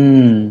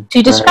to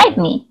describe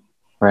me.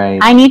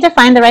 Right. I need to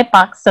find the right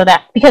box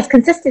because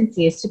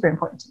consistency is super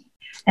important to me.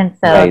 And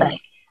so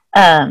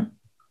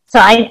so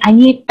I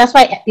need, that's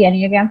why the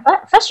Enneagram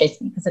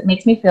frustrates me, because it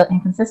makes me feel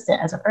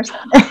inconsistent as a person.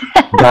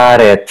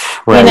 Got it.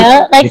 Right. You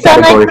know, like, so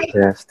I'm like,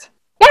 shift.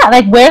 Yeah,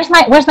 like where's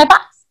my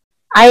box?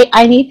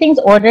 I need things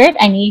ordered.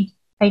 I need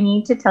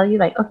to tell you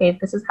like, okay,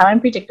 this is how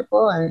I'm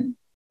predictable and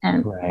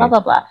blah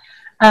blah blah.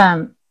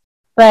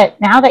 But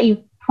now that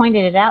you've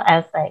pointed it out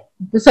as like,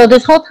 so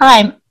this whole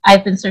time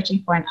I've been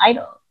searching for an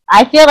idol.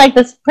 I feel like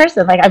this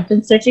person, like I've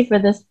been searching for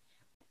this.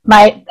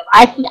 I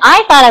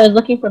thought I was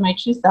looking for my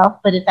true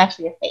self, but it's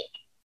actually a fake.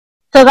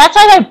 So that's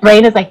why my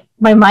brain is like,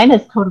 my mind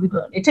is totally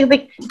blown. It took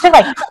like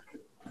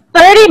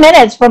 30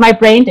 minutes for my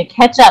brain to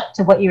catch up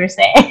to what you were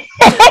saying.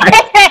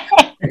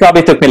 It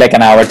probably took me like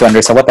an hour to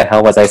understand what the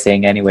hell was I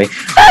saying anyway.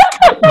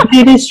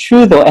 It is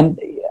true though, and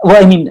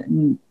well, I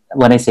mean,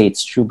 when I say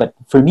it's true, but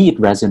for me it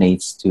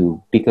resonates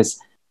too,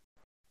 because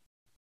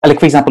like,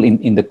 for example,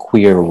 in the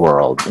queer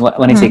world,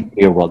 when I say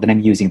queer world, then I'm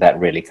using that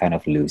really kind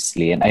of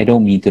loosely. And I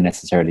don't mean to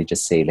necessarily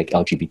just say like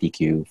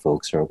LGBTQ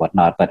folks or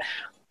whatnot, but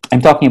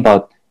I'm talking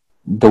about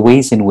the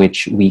ways in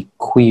which we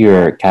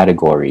queer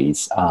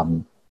categories.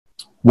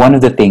 One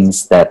of the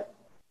things that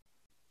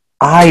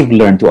I've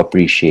learned to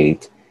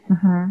appreciate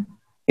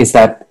is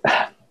that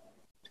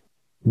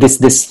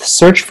this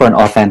search for an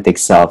authentic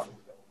self,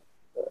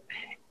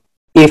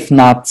 if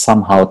not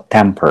somehow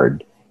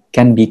tempered,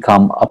 can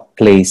become a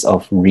place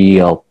of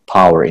real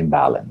power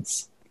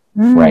imbalance,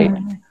 right?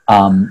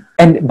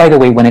 And by the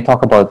way, when I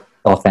talk about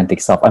authentic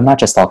self, I'm not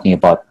just talking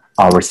about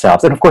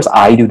ourselves. And of course,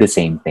 I do the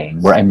same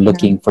thing where I'm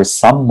looking for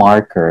some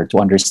marker to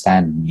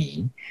understand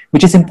me,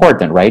 which is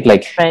important, right?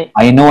 Like,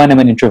 I know I'm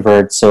an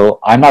introvert, so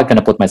I'm not going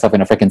to put myself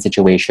in a freaking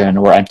situation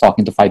where I'm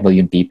talking to 5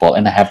 million people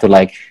and I have to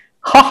like,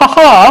 ha ha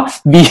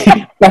ha, be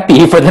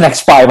happy for the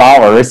next 5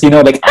 hours,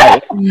 like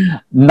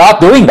I'm not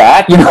doing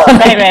that,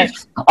 like,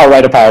 I'll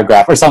write a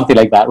paragraph or something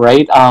like that,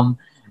 right?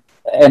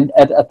 And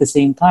at the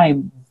same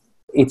time,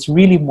 it's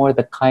really more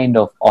the kind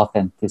of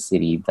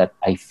authenticity that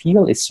I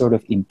feel is sort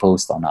of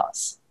imposed on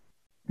us.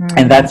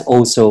 And that's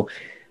also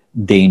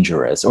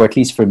dangerous, or at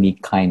least for me,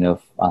 kind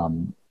of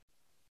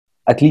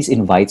at least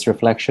invites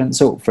reflection.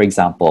 So, for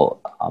example,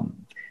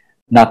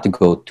 not to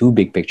go too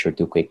big picture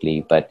too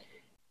quickly, but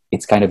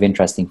it's kind of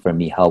interesting for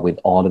me how with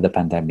all of the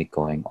pandemic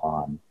going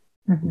on,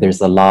 there's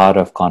a lot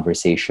of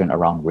conversation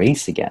around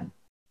race again,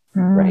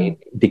 right?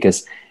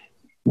 Because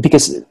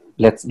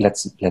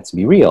let's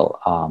be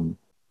real.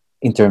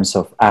 In terms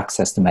of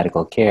access to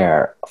medical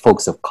care,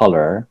 folks of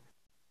color,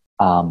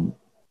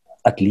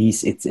 at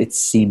least it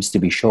seems to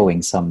be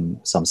showing, some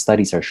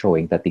studies are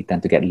showing that they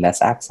tend to get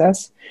less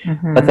access.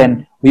 But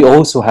then we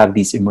also have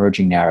these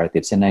emerging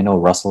narratives, and I know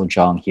Russell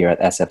Jung here at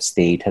SF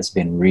State has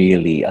been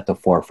really at the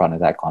forefront of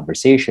that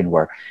conversation,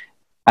 where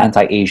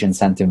anti-Asian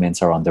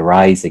sentiments are on the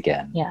rise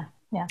again.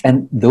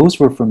 And those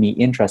were, for me,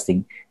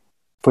 interesting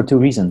for two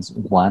reasons.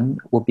 One,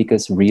 well,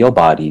 because real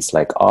bodies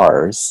like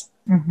ours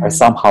are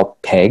somehow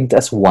pegged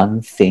as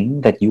one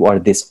thing, that you are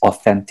this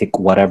authentic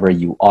whatever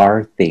you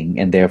are thing,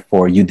 and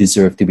therefore you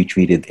deserve to be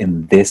treated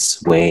in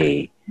this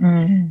way.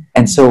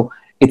 And so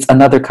it's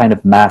another kind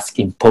of mask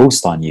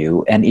imposed on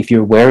you, and if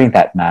you're wearing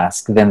that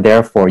mask, then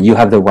therefore you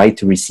have the right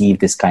to receive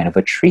this kind of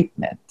a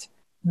treatment.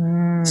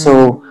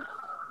 So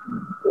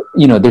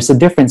there's a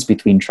difference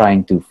between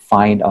trying to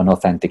find an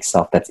authentic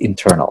self that's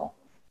internal,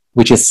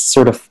 which is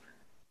sort of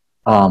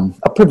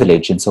a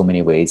privilege in so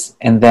many ways,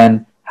 and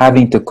then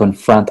having to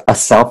confront a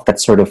self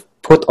that's sort of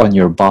put on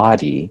your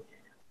body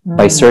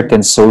by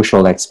certain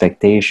social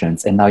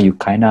expectations, and now you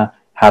kind of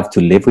have to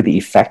live with the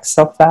effects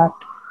of that,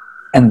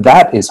 and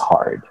that is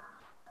hard.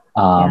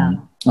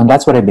 And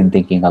that's what I've been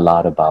thinking a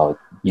lot about,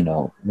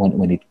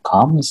 when it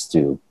comes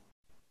to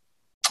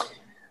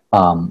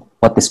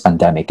what this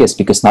pandemic is,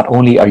 because not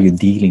only are you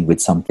dealing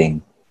with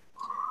something,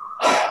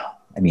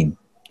 I mean,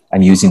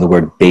 I'm using the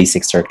word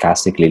basic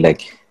sarcastically,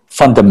 like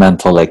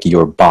fundamental, like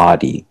your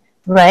body,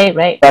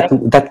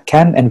 that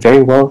can and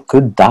very well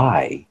could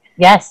die.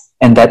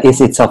 And that is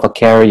itself a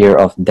carrier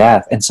of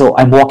death. And so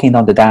I'm walking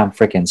down the damn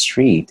freaking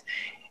street,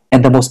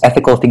 and the most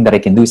ethical thing that I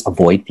can do is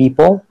avoid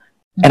people.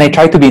 And I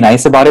try to be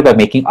nice about it by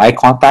making eye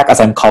contact as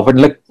I'm covered,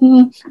 like,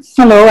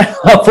 hello,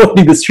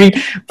 avoiding the street.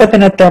 But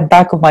then at the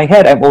back of my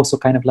head, I'm also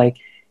kind of like,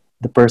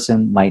 the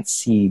person might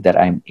see that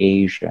I'm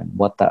Asian.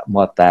 What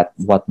might that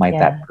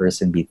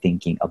person be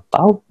thinking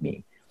about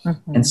me?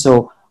 And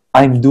so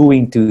I'm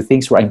doing two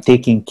things where I'm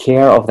taking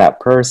care of that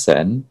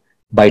person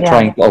by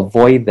trying to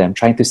avoid them,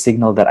 trying to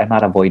signal that I'm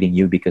not avoiding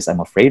you because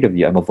I'm afraid of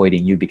you. I'm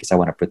avoiding you because I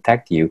want to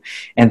protect you.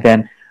 And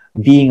then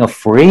being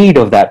afraid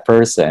of that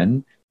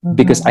person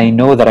because I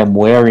know that I'm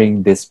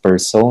wearing this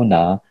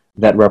persona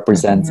that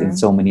represents in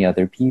so many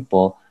other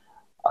people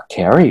a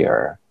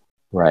carrier,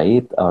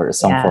 right? Or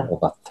some form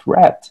of a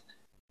threat.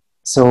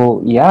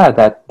 So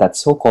that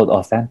so-called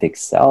authentic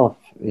self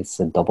is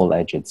a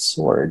double-edged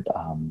sword.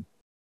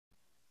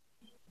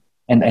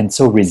 And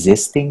so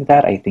resisting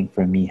that, I think,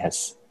 for me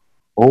has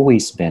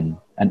always been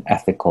an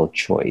ethical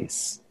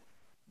choice.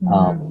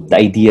 The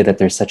idea that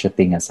there's such a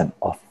thing as an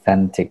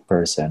authentic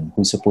person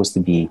who's supposed to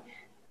be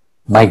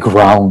my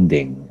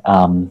grounding.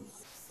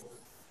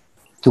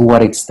 To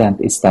what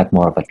extent is that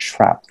more of a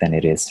trap than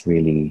it is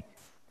really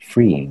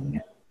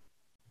freeing?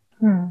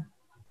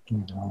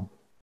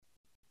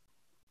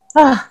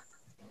 I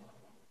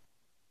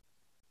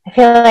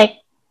feel like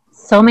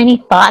so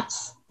many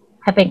thoughts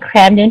have been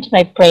crammed into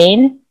my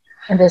brain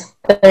in this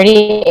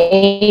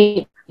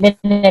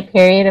 38-minute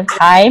period of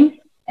time,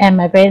 and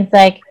my brain's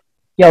like,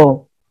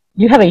 yo,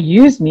 you haven't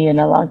used me in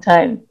a long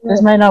time.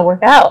 This might not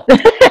work out.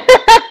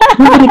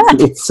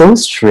 It's so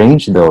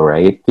strange though,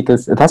 right?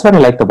 Because that's what I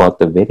liked about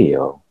the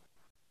video.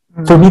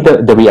 For me,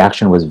 the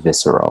reaction was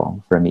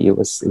visceral. For me, it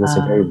was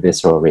a very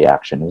visceral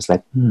reaction. It was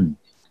like,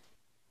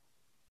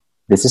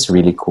 this is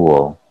really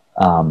cool.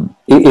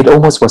 It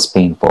almost was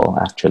painful,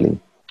 actually,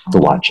 to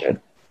watch it.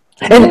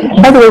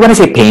 And by the way, when I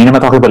say pain, I'm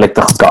not talking about like,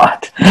 oh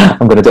God,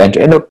 I'm going to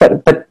enter. No,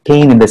 but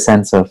pain in the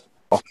sense of,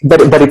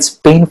 but it's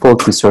painful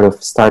to sort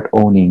of start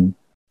owning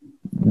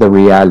the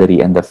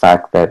reality and the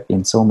fact that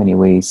in so many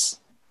ways,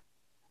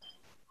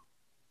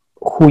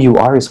 who you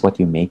are is what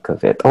you make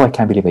of it. Oh, I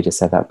can't believe I just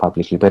said that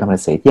publicly, but I'm going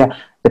to say it. Yeah,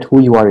 that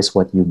who you are is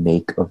what you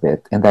make of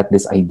it. And that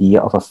this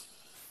idea of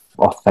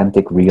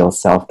authentic, real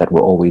self that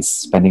we're always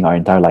spending our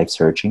entire life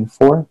searching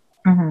for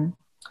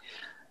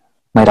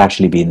might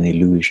actually be an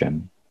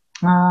illusion.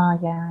 Oh,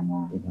 yeah.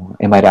 You know,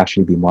 it might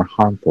actually be more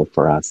harmful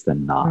for us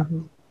than not.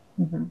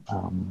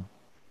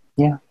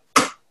 Yeah.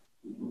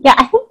 Yeah,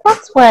 I think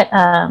that's what.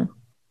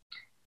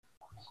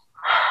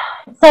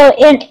 So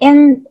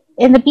in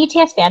the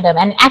BTS fandom,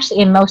 and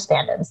actually in most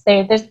fandoms,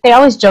 they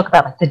always joke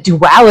about like the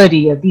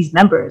duality of these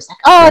members. Like,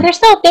 oh, they're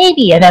so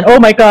baby, and then oh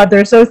my god,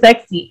 they're so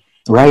sexy.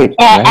 Right.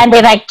 And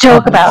they like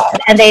joke about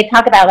it, and they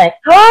talk about like,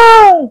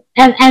 oh,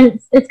 and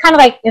it's kind of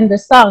like in the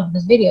song,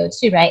 this video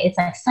too, right? It's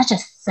like such a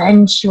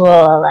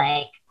sensual,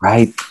 like,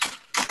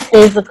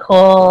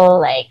 physical,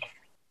 like,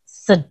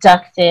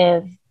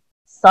 seductive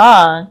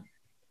song.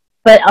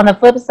 But on the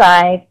flip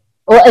side,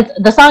 well,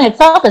 the song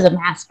itself is a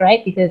mask,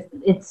 right? Because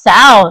it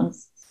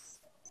sounds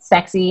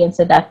sexy and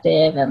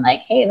seductive and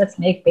like, hey, let's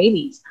make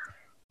babies.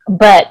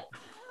 But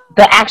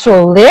the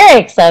actual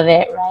lyrics of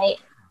it, right,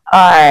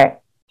 are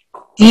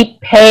deep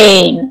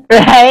pain,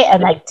 right?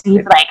 And like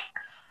deep, like,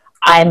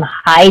 I'm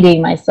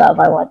hiding myself.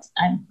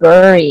 I'm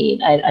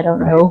buried. I don't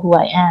know who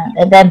I am.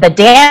 And then the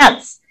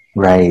dance,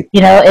 right?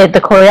 You know, the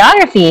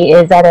choreography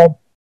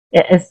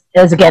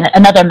is again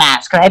another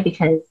mask, right?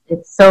 Because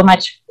it's so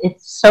much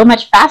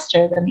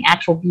faster than the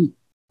actual beat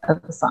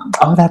of the song.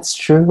 Oh, that's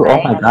true. Right?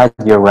 Oh my God,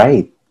 you're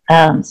right.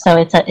 So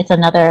it's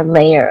another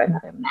layer,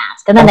 another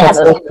mask, and then they have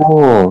so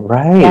cool,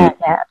 right?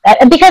 Yeah.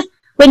 And because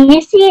when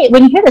you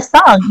hear the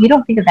song, you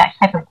don't think of that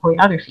type of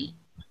choreography,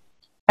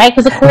 right?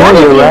 Because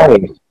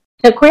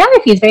the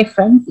choreography is very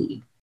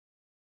frenzied,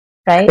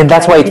 right? And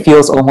that's why it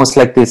feels almost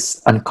like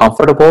this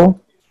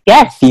uncomfortable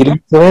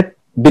feeling to it.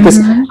 Because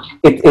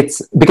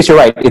it's because you're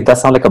right, it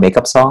does sound like a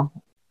makeup song.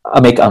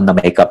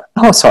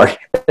 Oh, sorry,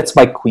 that's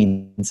my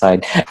queen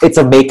side. It's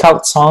a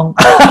makeout song.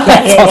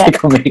 It sounds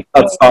like a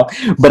makeout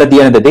song. But at the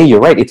end of the day, you're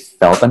right. It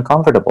felt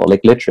uncomfortable,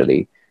 like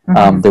literally.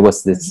 There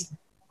was this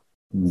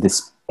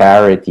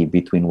disparity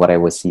between what I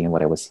was seeing and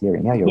what I was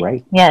hearing. Yeah, you're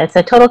right. Yeah, it's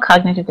a total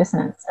cognitive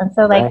dissonance. And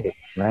so, like,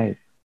 right.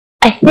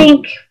 I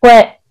think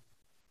what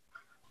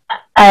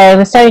I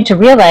was starting to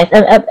realize,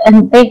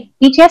 and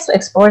BTS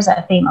explores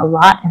that theme a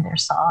lot in their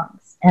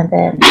songs,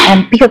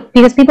 and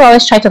because people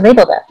always try to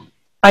label them.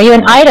 Are you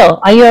an idol?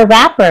 Are you a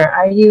rapper?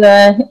 Are you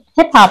a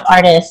hip hop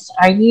artist?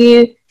 Are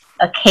you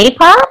a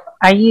K-pop?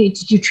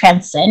 Did you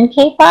transcend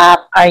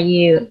K-pop?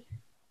 And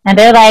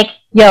they're like,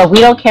 yo,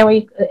 we don't care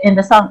in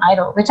the song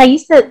Idol, which I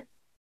used to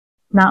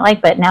not like,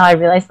 but now I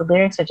realize the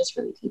lyrics are just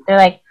really deep. They're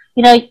like,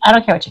 you know, I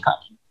don't care what you call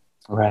me.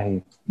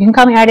 Right. You can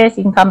call me artist,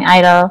 you can call me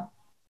idol.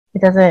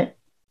 It doesn't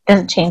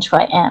change who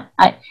I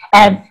am.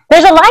 And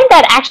there's a line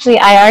that actually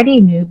I already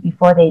knew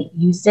before they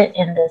used it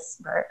in this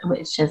verse,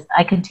 which is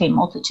I contain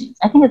multitudes.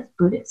 I think it's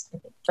Buddhist,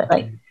 but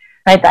like,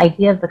 right, the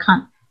idea of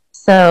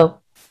so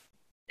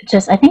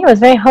just I think it was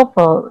very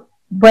helpful.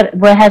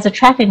 What has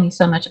attracted me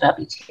so much about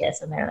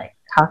BTS and their like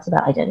talks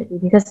about identity,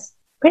 because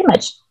pretty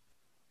much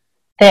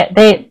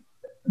they're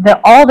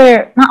not all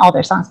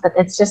their songs, but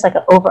it's just like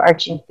an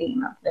overarching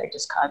theme of their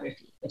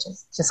discography, which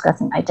is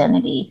discussing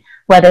identity,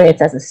 whether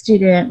it's as a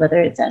student,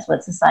 whether it's as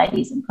what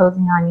society is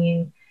imposing on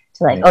you,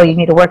 to like, oh, you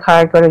need to work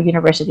hard, go to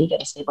university,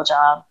 get a stable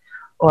job,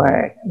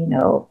 or, you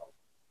know,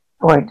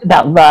 or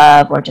about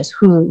love, or just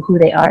who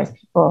they are as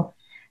people.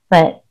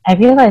 But I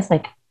realized,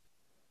 like,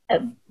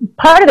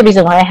 part of the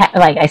reason why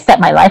I set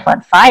my life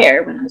on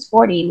fire when I was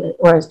 40,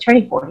 or I was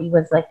turning 40,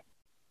 was like,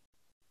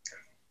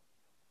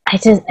 I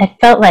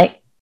felt like,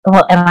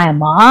 well, am I a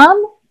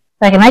mom?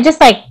 Like, am I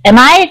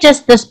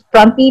just this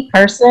frumpy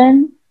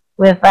person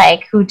with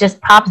like, who just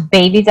pops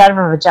babies out of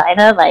her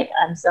vagina, like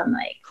on some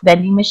like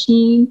vending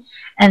machine?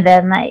 And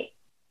then like,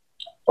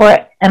 or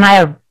am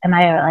I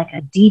like a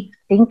deep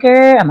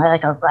thinker? Am I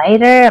like a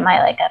writer?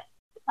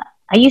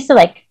 I used to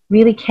like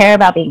really care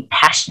about being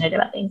passionate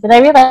about things. And I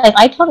realized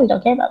I totally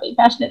don't care about being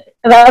passionate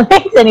about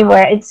things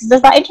anymore. It's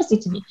just not interesting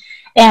to me.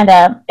 And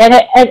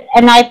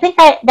I think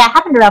that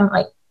happened around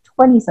like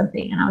 20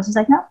 something. And I was just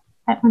like, no,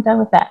 I'm done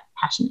with that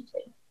passionate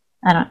thing.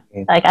 I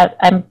don't like.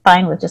 I'm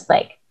fine with just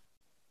like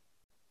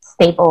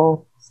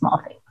stable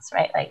small things,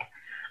 right? Like,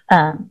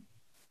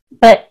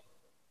 but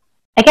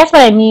I guess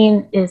what I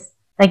mean is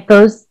like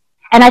those,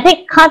 and I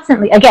think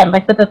constantly again,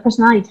 like with the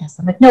personality test,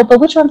 I'm like, no, but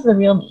which one's the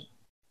real me?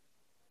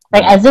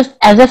 Like as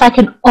if I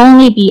can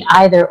only be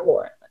either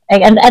or.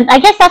 Like, and I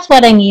guess that's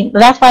what I mean.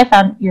 That's why I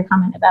found your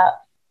comment about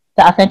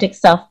the authentic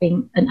self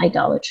being an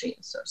idolatry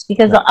of sorts,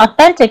 because the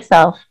authentic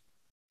self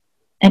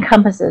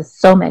encompasses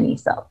so many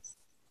selves,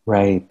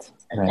 right?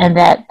 And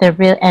that they're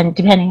real, and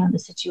depending on the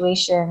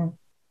situation,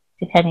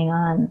 depending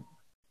on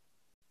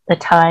the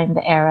time,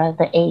 the era,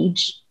 the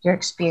age, your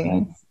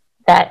experience,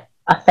 that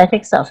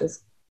authentic self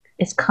is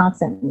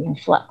constantly in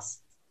flux,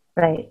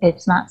 right?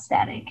 It's not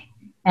static.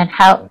 And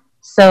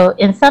so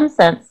in some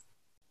sense,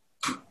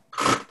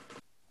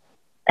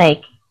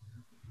 like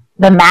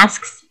the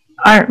masks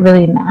aren't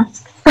really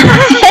masks.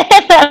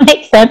 If that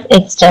makes sense.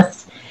 It's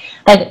just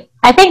like,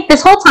 I think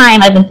this whole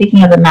time I've been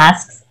thinking of the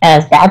masks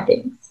as bad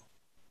things.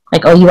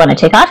 Like, oh, you want to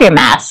take off your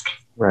mask.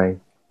 Right.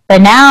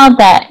 But now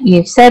that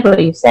you've said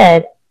what you've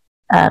said,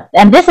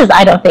 and this is,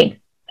 I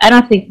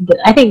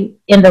think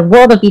in the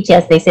world of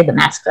BTS, they say the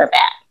masks are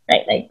bad,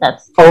 right? Like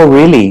that's. Oh,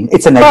 really?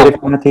 It's a negative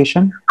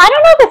connotation? I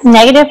don't know if it's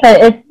negative,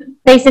 but it's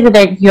basically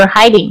that you're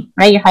hiding,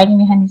 right? You're hiding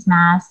behind these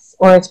masks,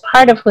 or it's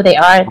part of who they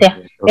are.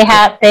 They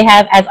have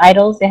as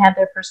idols, they have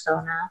their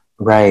persona.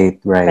 Right.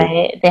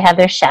 They have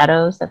their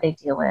shadows that they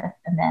deal with,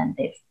 and then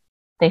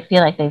they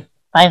feel like they've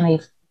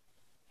finally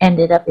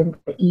ended up in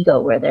the ego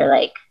where they're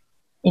like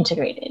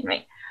integrated,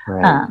 right?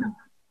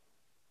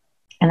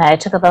 And that it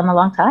took them a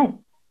long time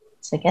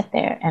to get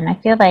there. And I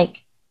feel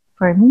like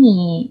for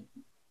me,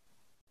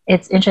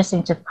 it's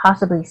interesting to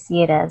possibly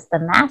see it as the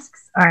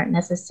masks aren't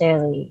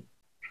necessarily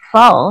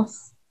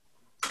false.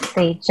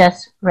 They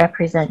just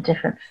represent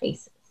different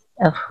faces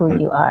of who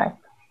you are.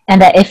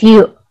 And that if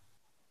you,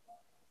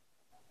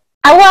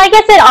 well, I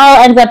guess it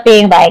all ends up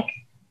being like,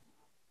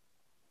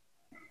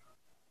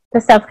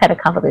 this sounds kind of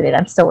convoluted.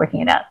 I'm still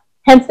working it out.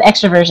 Hence the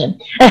extroversion.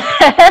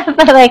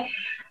 But like,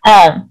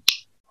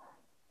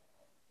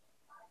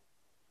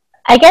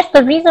 I guess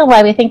the reason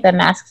why we think the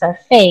masks are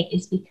fake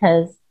is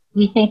because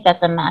we think that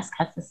the mask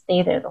has to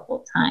stay there the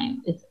whole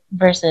time. It's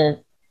versus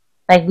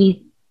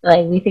we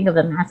think of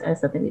the mask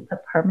as something we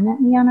put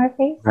permanently on our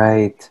face.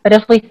 Right. But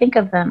if we think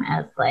of them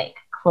as like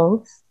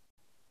clothes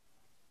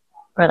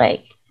or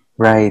like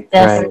like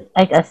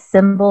a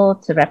symbol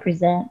to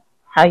represent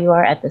how you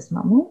are at this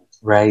moment.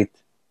 Right.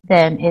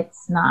 Then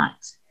it's not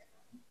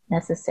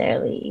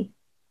necessarily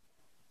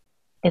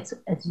it's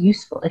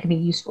useful. It can be a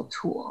useful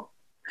tool.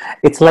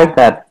 It's like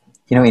that,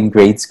 in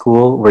grade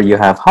school where you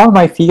have, how am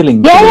I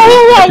feeling today?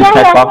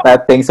 Check off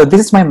that thing. So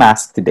this is my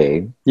mask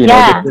today.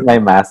 This is my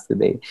mask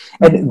today.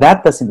 And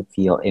that doesn't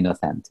feel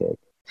inauthentic.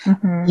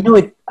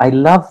 Mm-hmm. I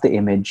love the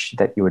image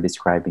that you were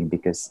describing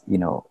because,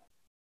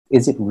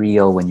 is it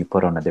real when you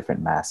put on a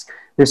different mask?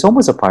 There's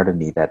almost a part of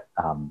me that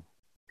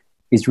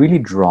is really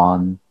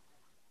drawn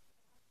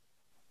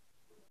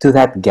to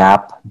that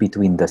gap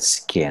between the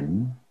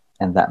skin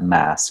and that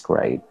mask,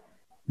 right?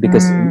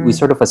 Because we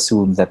sort of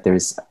assume that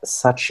there's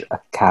such a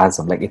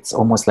chasm, like it's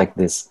almost like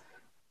this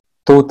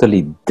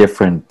totally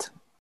different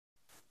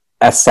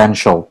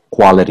essential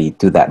quality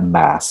to that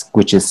mask,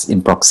 which is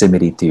in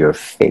proximity to your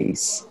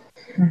face.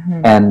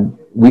 Mm-hmm. And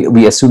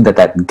we assume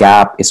that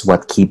gap is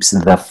what keeps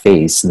the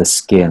face, the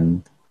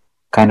skin,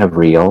 kind of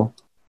real.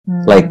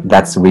 Mm-hmm. Like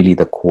that's really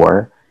the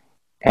core.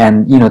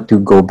 And, to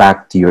go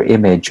back to your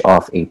image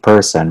of a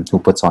person who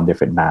puts on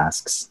different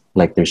masks,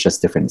 like there's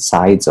just different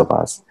sides of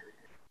us.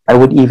 I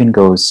would even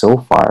go so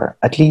far,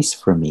 at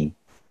least for me,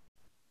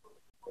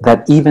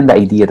 that even the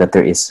idea that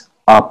there is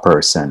a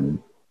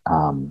person,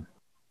 I'm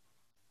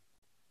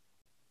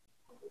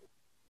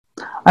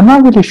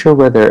not really sure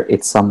whether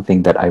it's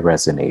something that I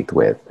resonate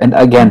with. And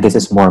again, this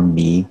is more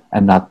me.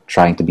 I'm not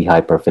trying to be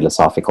hyper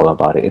philosophical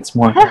about it. It's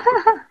more,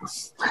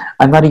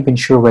 I'm not even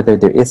sure whether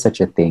there is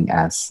such a thing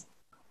as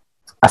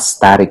a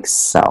static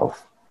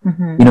self.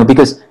 Mm-hmm.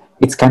 Because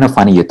it's kind of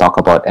funny you talk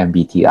about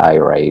MBTI,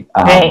 right?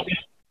 Right.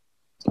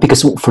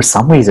 Because for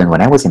some reason,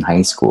 when I was in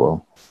high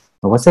school,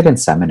 or was it in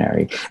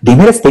seminary, they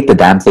made us take the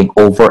damn thing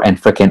over and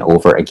freaking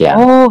over again.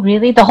 Oh,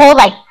 really? The whole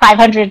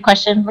 500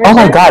 question version? Oh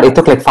my God, it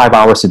took 5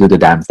 hours to do the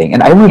damn thing.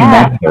 And I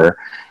remember,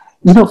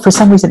 for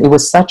some reason, it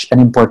was such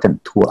an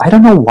important tool. I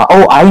don't know why.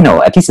 Oh, I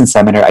know. At least in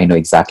seminary, I know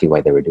exactly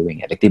why they were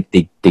doing it. Like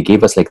they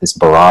gave us this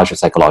barrage of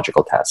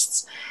psychological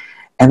tests.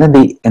 And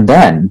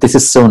then this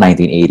is so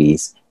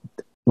 1980s,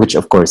 which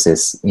of course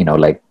is,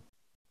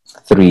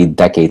 3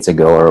 decades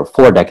ago or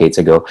 4 decades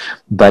ago,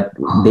 but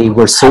they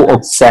were so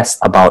obsessed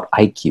about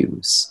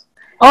IQs.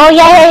 Oh,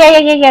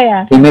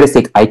 yeah. They made us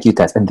take IQ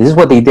tests, and this is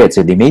what they did.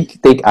 So they made you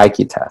take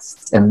IQ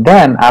tests, and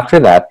then after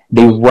that,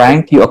 they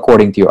ranked you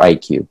according to your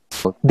IQ.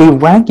 They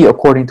rank you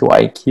according to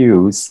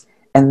IQs,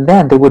 and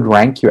then they would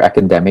rank your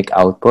academic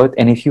output,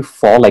 and if you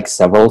fall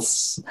several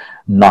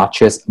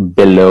notches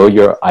below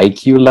your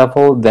IQ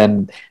level,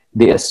 then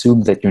they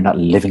assume that you're not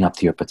living up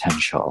to your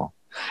potential.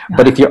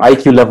 But if your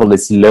IQ level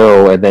is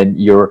low and then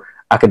your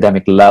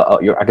academic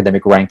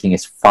ranking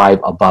is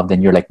 5 above,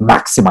 then you're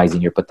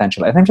maximizing your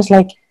potential. And I'm just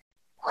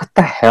what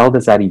the hell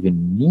does that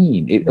even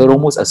mean? It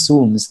almost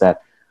assumes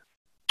that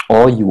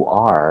all you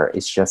are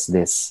is just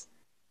this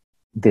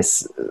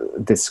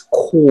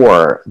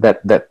core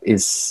that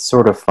is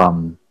sort of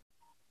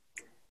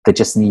that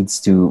just needs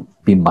to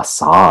be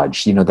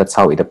massaged. That's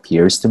how it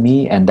appears to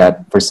me, and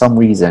that for some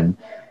reason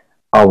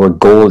our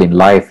goal in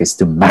life is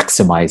to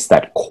maximize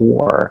that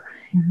core.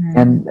 Mm-hmm.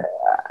 And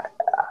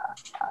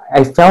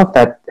I felt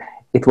that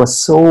it was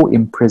so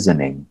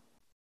imprisoning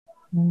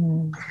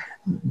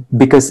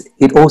because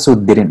it also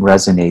didn't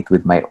resonate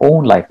with my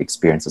own life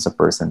experience as a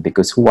person,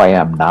 because who I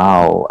am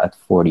now at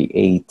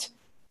 48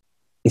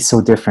 is so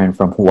different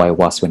from who I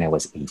was when I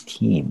was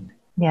 18.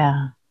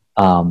 Yeah.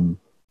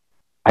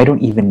 I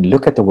don't even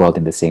look at the world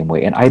in the same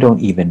way, and I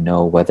don't even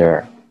know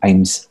whether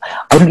I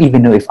don't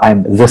even know if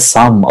I'm the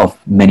sum of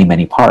many,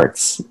 many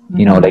parts.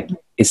 Mm-hmm.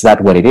 Is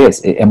that what it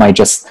is? Am I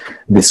just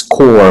this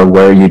core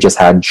where you just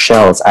had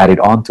shells added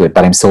onto it,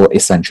 but I'm still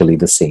essentially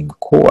the same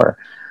core?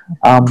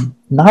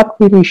 Not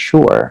really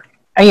sure.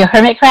 Are you a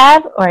hermit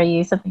crab or are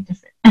you something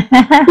different?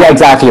 Yeah,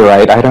 exactly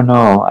right. I don't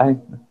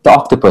know. The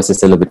octopus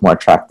is a little bit more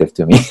attractive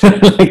to me.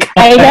 Like,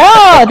 I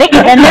know.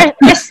 And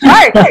they're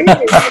smart.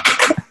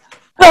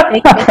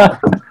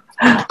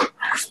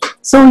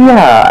 so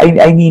yeah,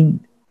 I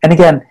mean, and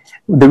again,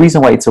 the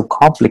reason why it's so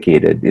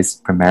complicated is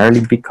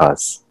primarily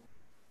because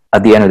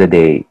at the end of the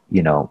day,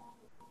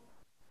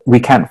 we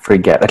can't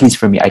forget, at least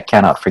for me, I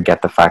cannot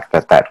forget the fact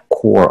that that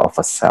core of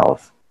a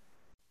self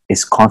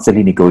is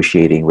constantly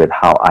negotiating with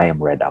how I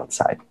am read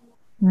outside.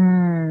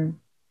 Mm.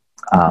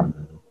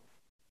 Um,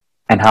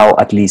 and how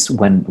at least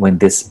when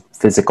this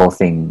physical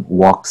thing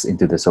walks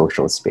into the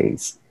social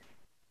space,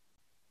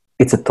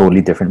 it's a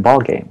totally different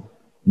ballgame.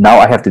 Now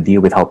I have to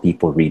deal with how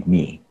people read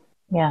me.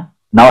 Yeah.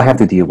 Now I have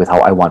to deal with how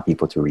I want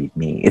people to read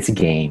me. It's a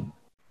game,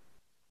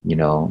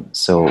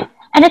 so.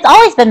 And it's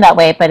always been that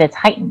way, but it's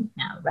heightened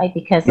now, right?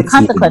 Because the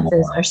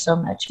consequences are so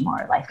much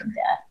more life and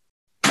death.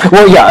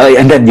 Well, yeah,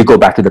 and then you go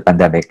back to the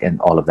pandemic and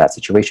all of that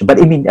situation.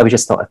 But I mean, I was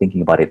just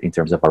thinking about it in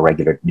terms of our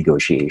regular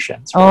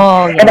negotiations. Right?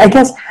 Oh, yeah. And I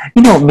guess,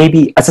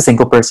 maybe as a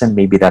single person,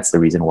 maybe that's the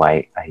reason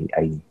why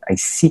I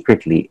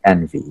secretly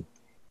envy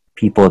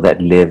people that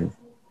live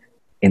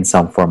in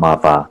some form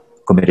of a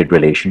committed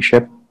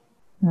relationship.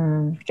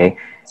 Okay,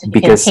 so you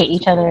because can hate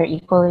each other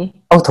equally.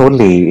 Oh,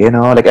 totally.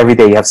 Like every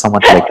day you have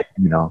someone to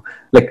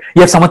like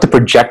you have someone to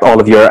project all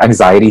of your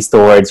anxieties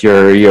towards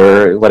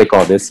your what do you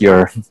call this,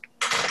 your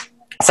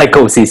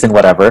psychosis and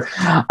whatever.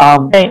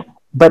 Right.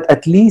 But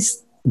at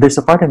least there's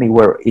a part of me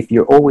where if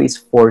you're always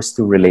forced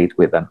to relate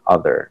with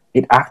another,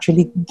 it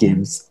actually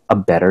gives a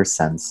better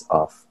sense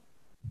of.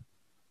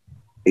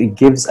 It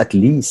gives at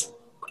least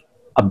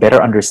a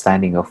better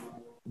understanding of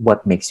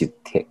what makes you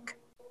tick.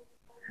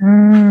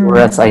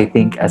 Whereas I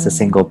think as a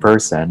single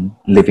person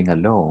living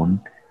alone,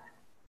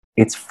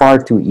 it's far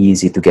too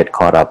easy to get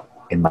caught up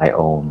in my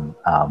own,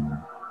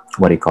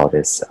 what do you call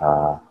this,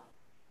 thought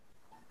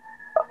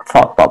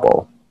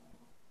bubble.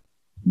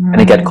 And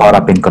I get caught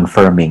up in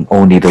confirming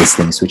only those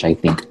things which I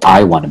think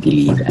I want to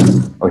believe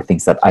in, or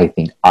things that I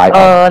think like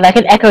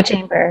an echo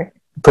chamber.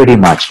 Pretty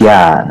much,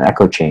 yeah, an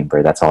echo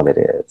chamber. That's all it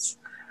is.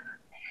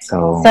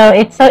 So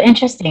it's so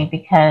interesting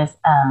because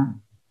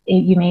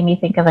you made me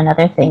think of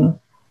another thing.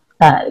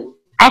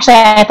 Actually,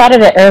 I thought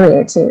of it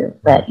earlier too,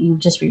 but you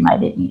just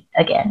reminded me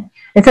again.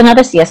 It's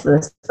another C.S.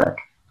 Lewis book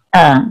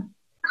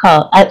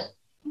called,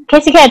 in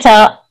case you can't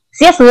tell,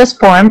 C.S. Lewis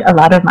formed a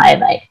lot of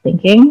my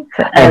thinking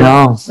when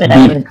I was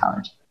in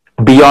college.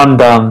 Beyond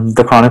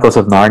the Chronicles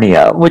of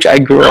Narnia, which I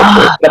grew up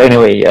with. But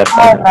anyway, yes.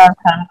 I love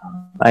Chronicles.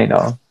 I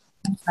know.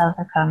 I love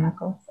the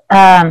Chronicles.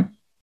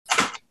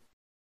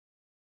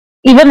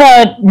 Even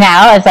though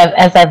now, as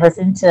I've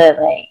listened to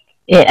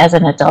it as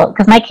an adult,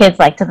 because my kids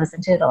like to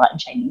listen to it a lot in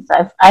Chinese.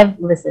 So I've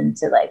listened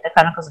to the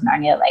Chronicles of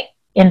Narnia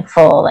in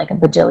full a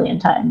bajillion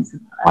times in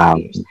the last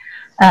years.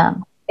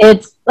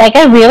 It's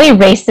a really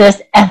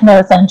racist,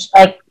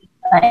 ethnocentric,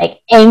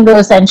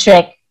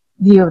 Anglo-centric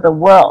view of the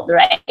world,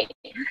 right?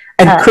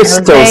 And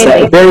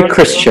very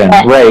Christian,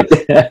 right?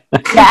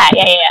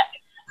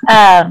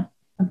 yeah.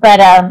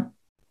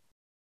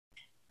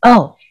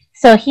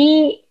 So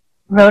he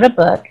wrote a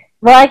book.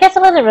 Well, I guess it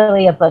wasn't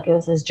really a book. It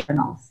was his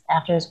journals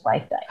after his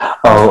wife died.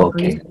 Oh,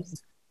 okay.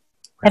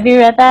 Have you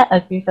read that? I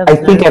think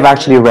I've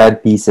actually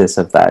read pieces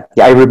of that.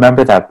 Yeah, I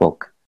remember that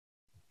book.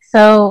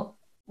 So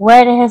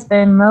what has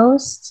been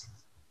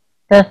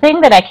the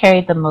thing that I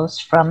carried the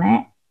most from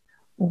it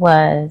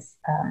was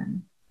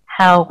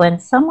how when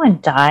someone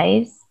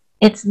dies,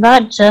 it's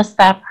not just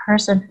that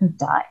person who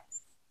dies.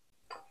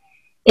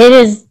 It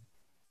is,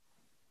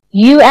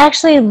 you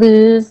actually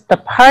lose the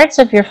parts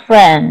of your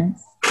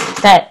friends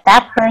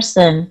that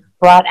person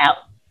brought out.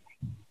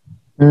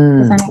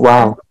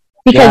 Wow.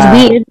 Because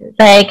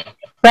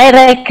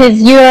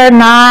because you're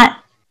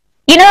not,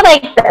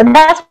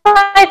 that's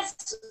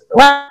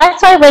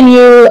why when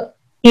you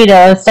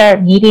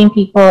start meeting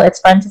people, it's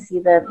fun to see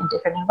them in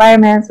different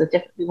environments with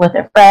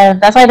their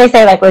friends. That's why they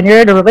say when you're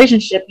in a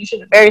relationship, you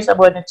shouldn't marry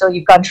someone until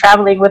you've gone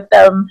traveling with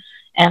them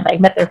and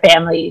met their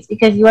families,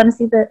 because you want to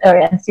see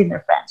seen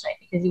their friends, right?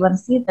 Because you want to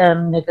see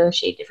them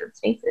negotiate different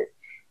spaces,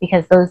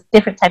 because those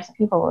different types of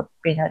people will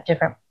bring out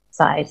different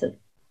sides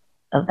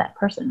of that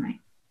person, right?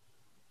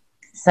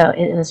 So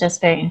it was just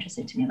very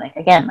interesting to me,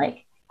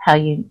 how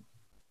you,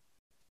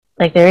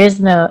 there is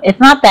no, it's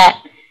not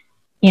that,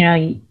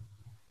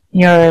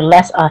 you're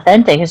less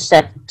authentic, it's just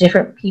that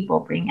different people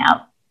bring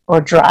out or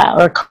draw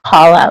or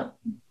call out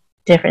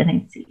different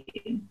things to you,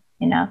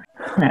 I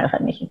don't know if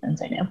I'm making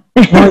sense right now.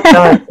 No, it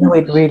does. No,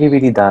 it really,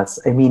 really does.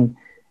 I mean,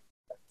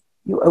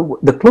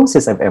 the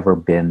closest I've ever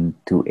been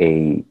to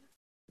a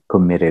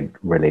committed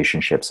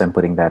relationship, so I'm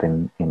putting that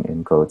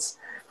in quotes,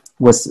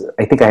 was,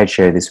 I think I had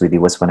shared this with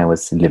you, was when I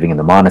was living in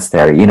the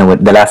monastery.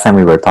 The last time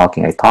we were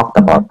talking, I talked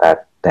about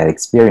that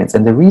experience.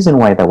 And the reason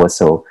why that was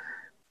so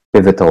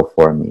pivotal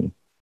for me,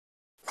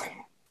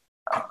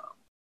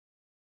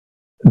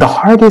 The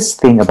hardest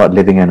thing about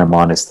living in a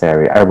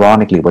monastery,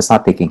 ironically, was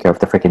not taking care of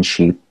the freaking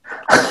sheep.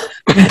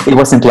 It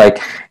wasn't like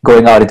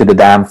going out into the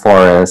damn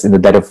forest in the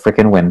dead of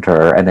freaking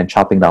winter and then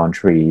chopping down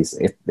trees.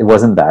 It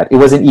wasn't that. It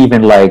wasn't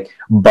even like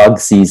bug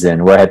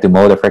season where I had to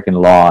mow the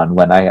freaking lawn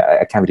when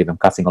I can't believe I'm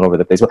cussing all over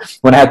the place.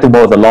 When I had to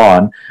mow the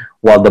lawn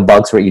while the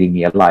bugs were eating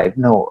me alive.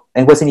 No,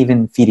 it wasn't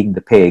even feeding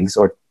the pigs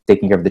or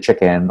taking care of the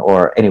chicken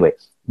or anyway,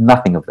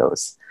 nothing of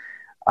those.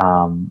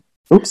 Um,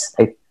 oops.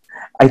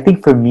 I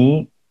think for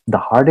me, the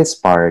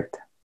hardest part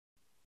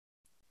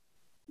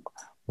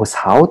was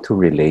how to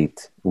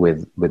relate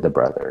with the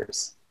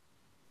brothers,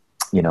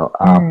 you know,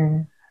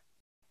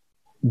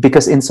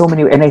 because in so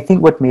many, and I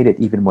think what made it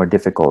even more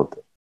difficult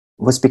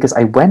was because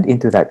I went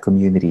into that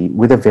community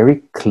with a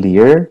very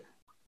clear,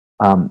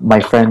 my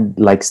friend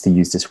likes to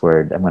use this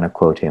word, I'm going to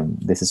quote him.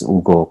 This is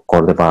Hugo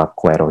Cordova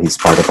Quero. He's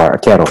part of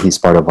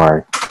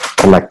our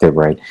collective,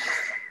 right?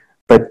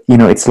 But you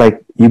know, it's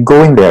like you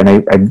go in there,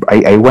 and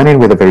I went in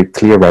with a very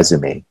clear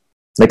resume.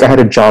 Like I had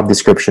a job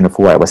description of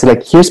who I was.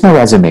 Like, here's my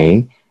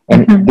resume,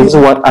 and this is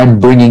what I'm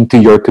bringing to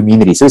your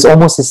community. So it's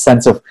almost a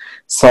sense of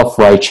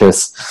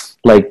self-righteous,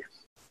 like,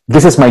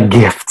 this is my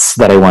gifts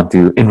that I want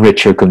to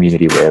enrich your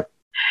community with.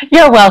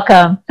 You're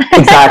welcome.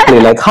 Exactly.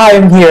 Like, hi,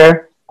 I'm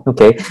here.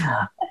 Okay.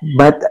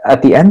 But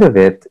at the end of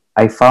it,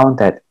 I found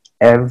that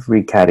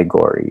every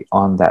category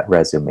on that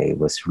resume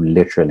was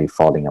literally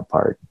falling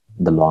apart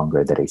the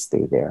longer that I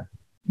stayed there.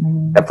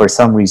 That for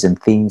some reason,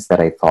 things that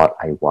I thought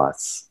I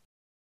was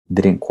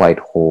didn't quite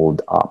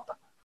hold up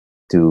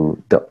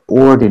to the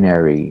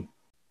ordinary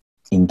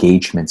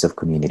engagements of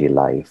community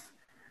life.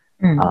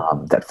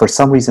 That for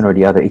some reason or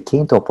the other, it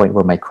came to a point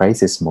where my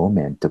crisis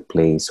moment took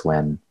place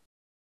when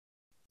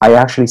I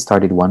actually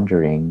started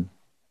wondering,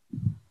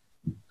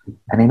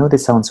 and I know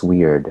this sounds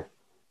weird,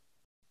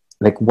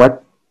 like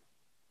what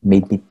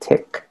made me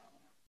tick?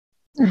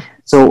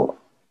 So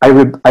I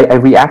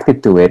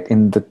reacted to it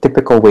in the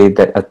typical way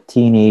that a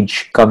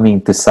teenage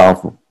coming to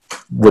self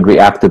would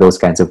react to those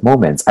kinds of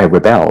moments. I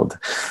rebelled,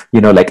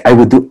 you know, like I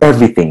would do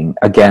everything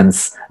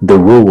against the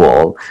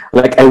rule.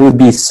 Like I would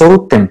be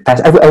so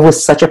tempestuous. I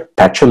was such a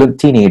petulant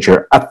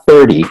teenager at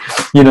 30,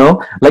 you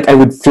know, like I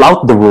would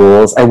flout the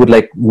rules. I would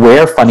like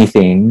wear funny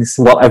things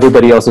while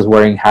everybody else was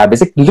wearing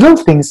habits, like little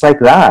things like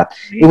that.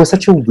 It was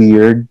such a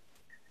weird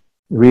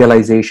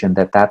realization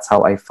that that's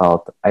how I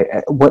felt.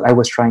 What I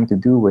was trying to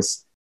do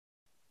was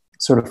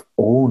sort of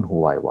own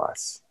who I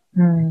was.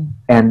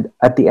 And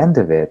at the end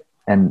of it,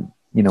 and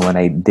you know, when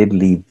I did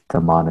leave the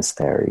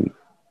monastery,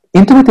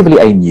 intuitively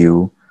I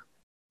knew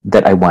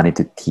that I wanted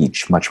to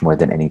teach much more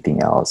than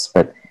anything else,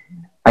 but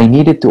I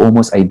needed to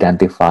almost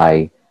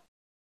identify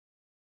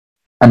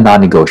a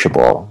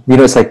non-negotiable. You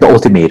know, it's like the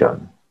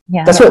ultimatum.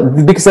 Yeah. That's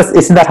what, because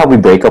isn't that how we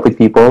break up with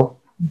people?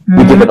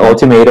 We give an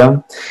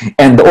ultimatum,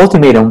 and the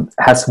ultimatum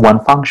has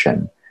one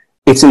function.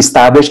 It's to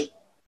establish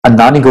a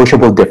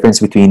non-negotiable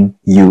difference between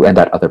you and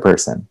that other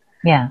person.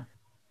 Yeah.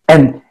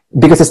 And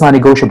because it's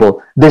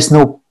non-negotiable, there's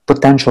no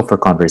potential for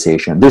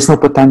conversation. There's no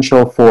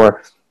potential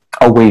for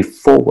a way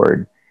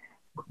forward,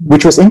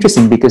 which was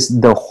interesting because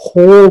the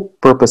whole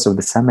purpose of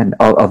the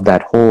of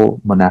that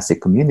whole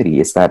monastic community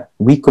is that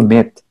we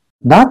commit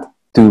not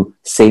to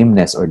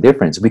sameness or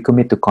difference. We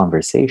commit to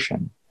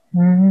conversation.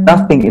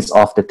 Nothing is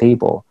off the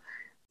table.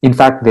 In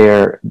fact,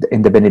 they're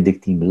in the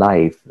Benedictine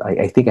life.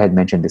 I think I had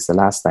mentioned this the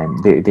last time.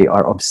 They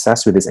are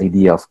obsessed with this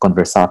idea of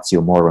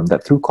conversatio morum,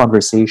 that through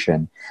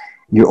conversation,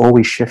 you're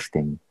always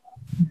shifting.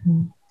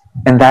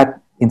 And that,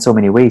 in so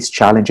many ways,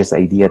 challenges the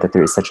idea that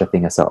there is such a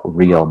thing as a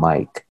real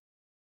Mike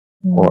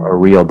or a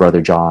real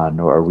brother John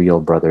or a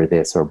real brother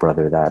this or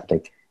brother that.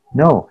 Like,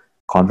 no,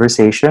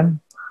 conversation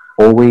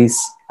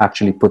always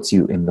actually puts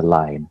you in the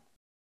line.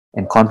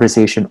 And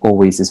conversation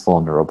always is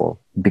vulnerable,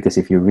 because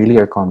if you really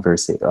are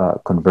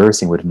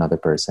conversing with another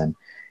person,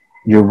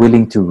 you're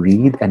willing to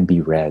read and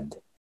be read.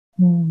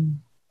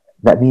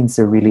 That means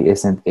there really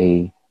isn't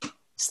a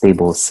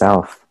stable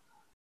self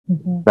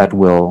that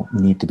will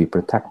need to be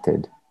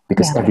protected,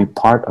 because every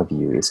part of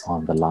you is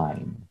on the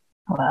line.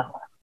 Wow.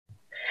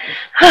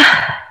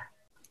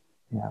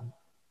 Yeah.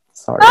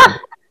 Sorry.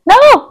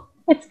 No,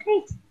 it's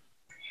great.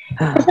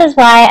 This is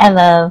why I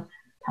love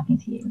talking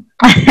to you.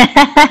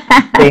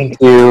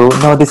 Thank you.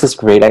 No, this is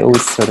great. I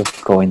always sort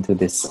of go into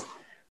this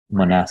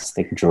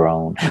monastic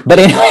drone. But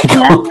anyway,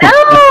 no,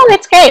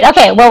 it's great.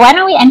 Okay, well, why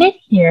don't we end it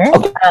here?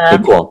 Okay,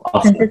 cool.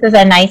 Awesome. Since this is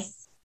a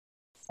nice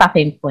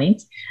stopping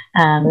point.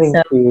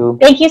 Thank you.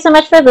 Thank you so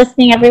much for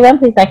listening, everyone.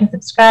 Please like and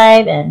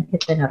subscribe and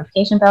hit the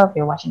notification bell if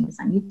you're watching this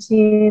on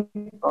YouTube.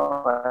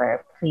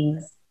 Or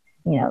please,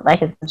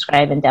 like and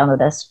subscribe and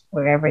download us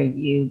wherever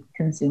you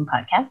consume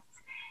podcasts.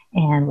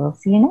 And we'll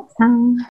see you next time.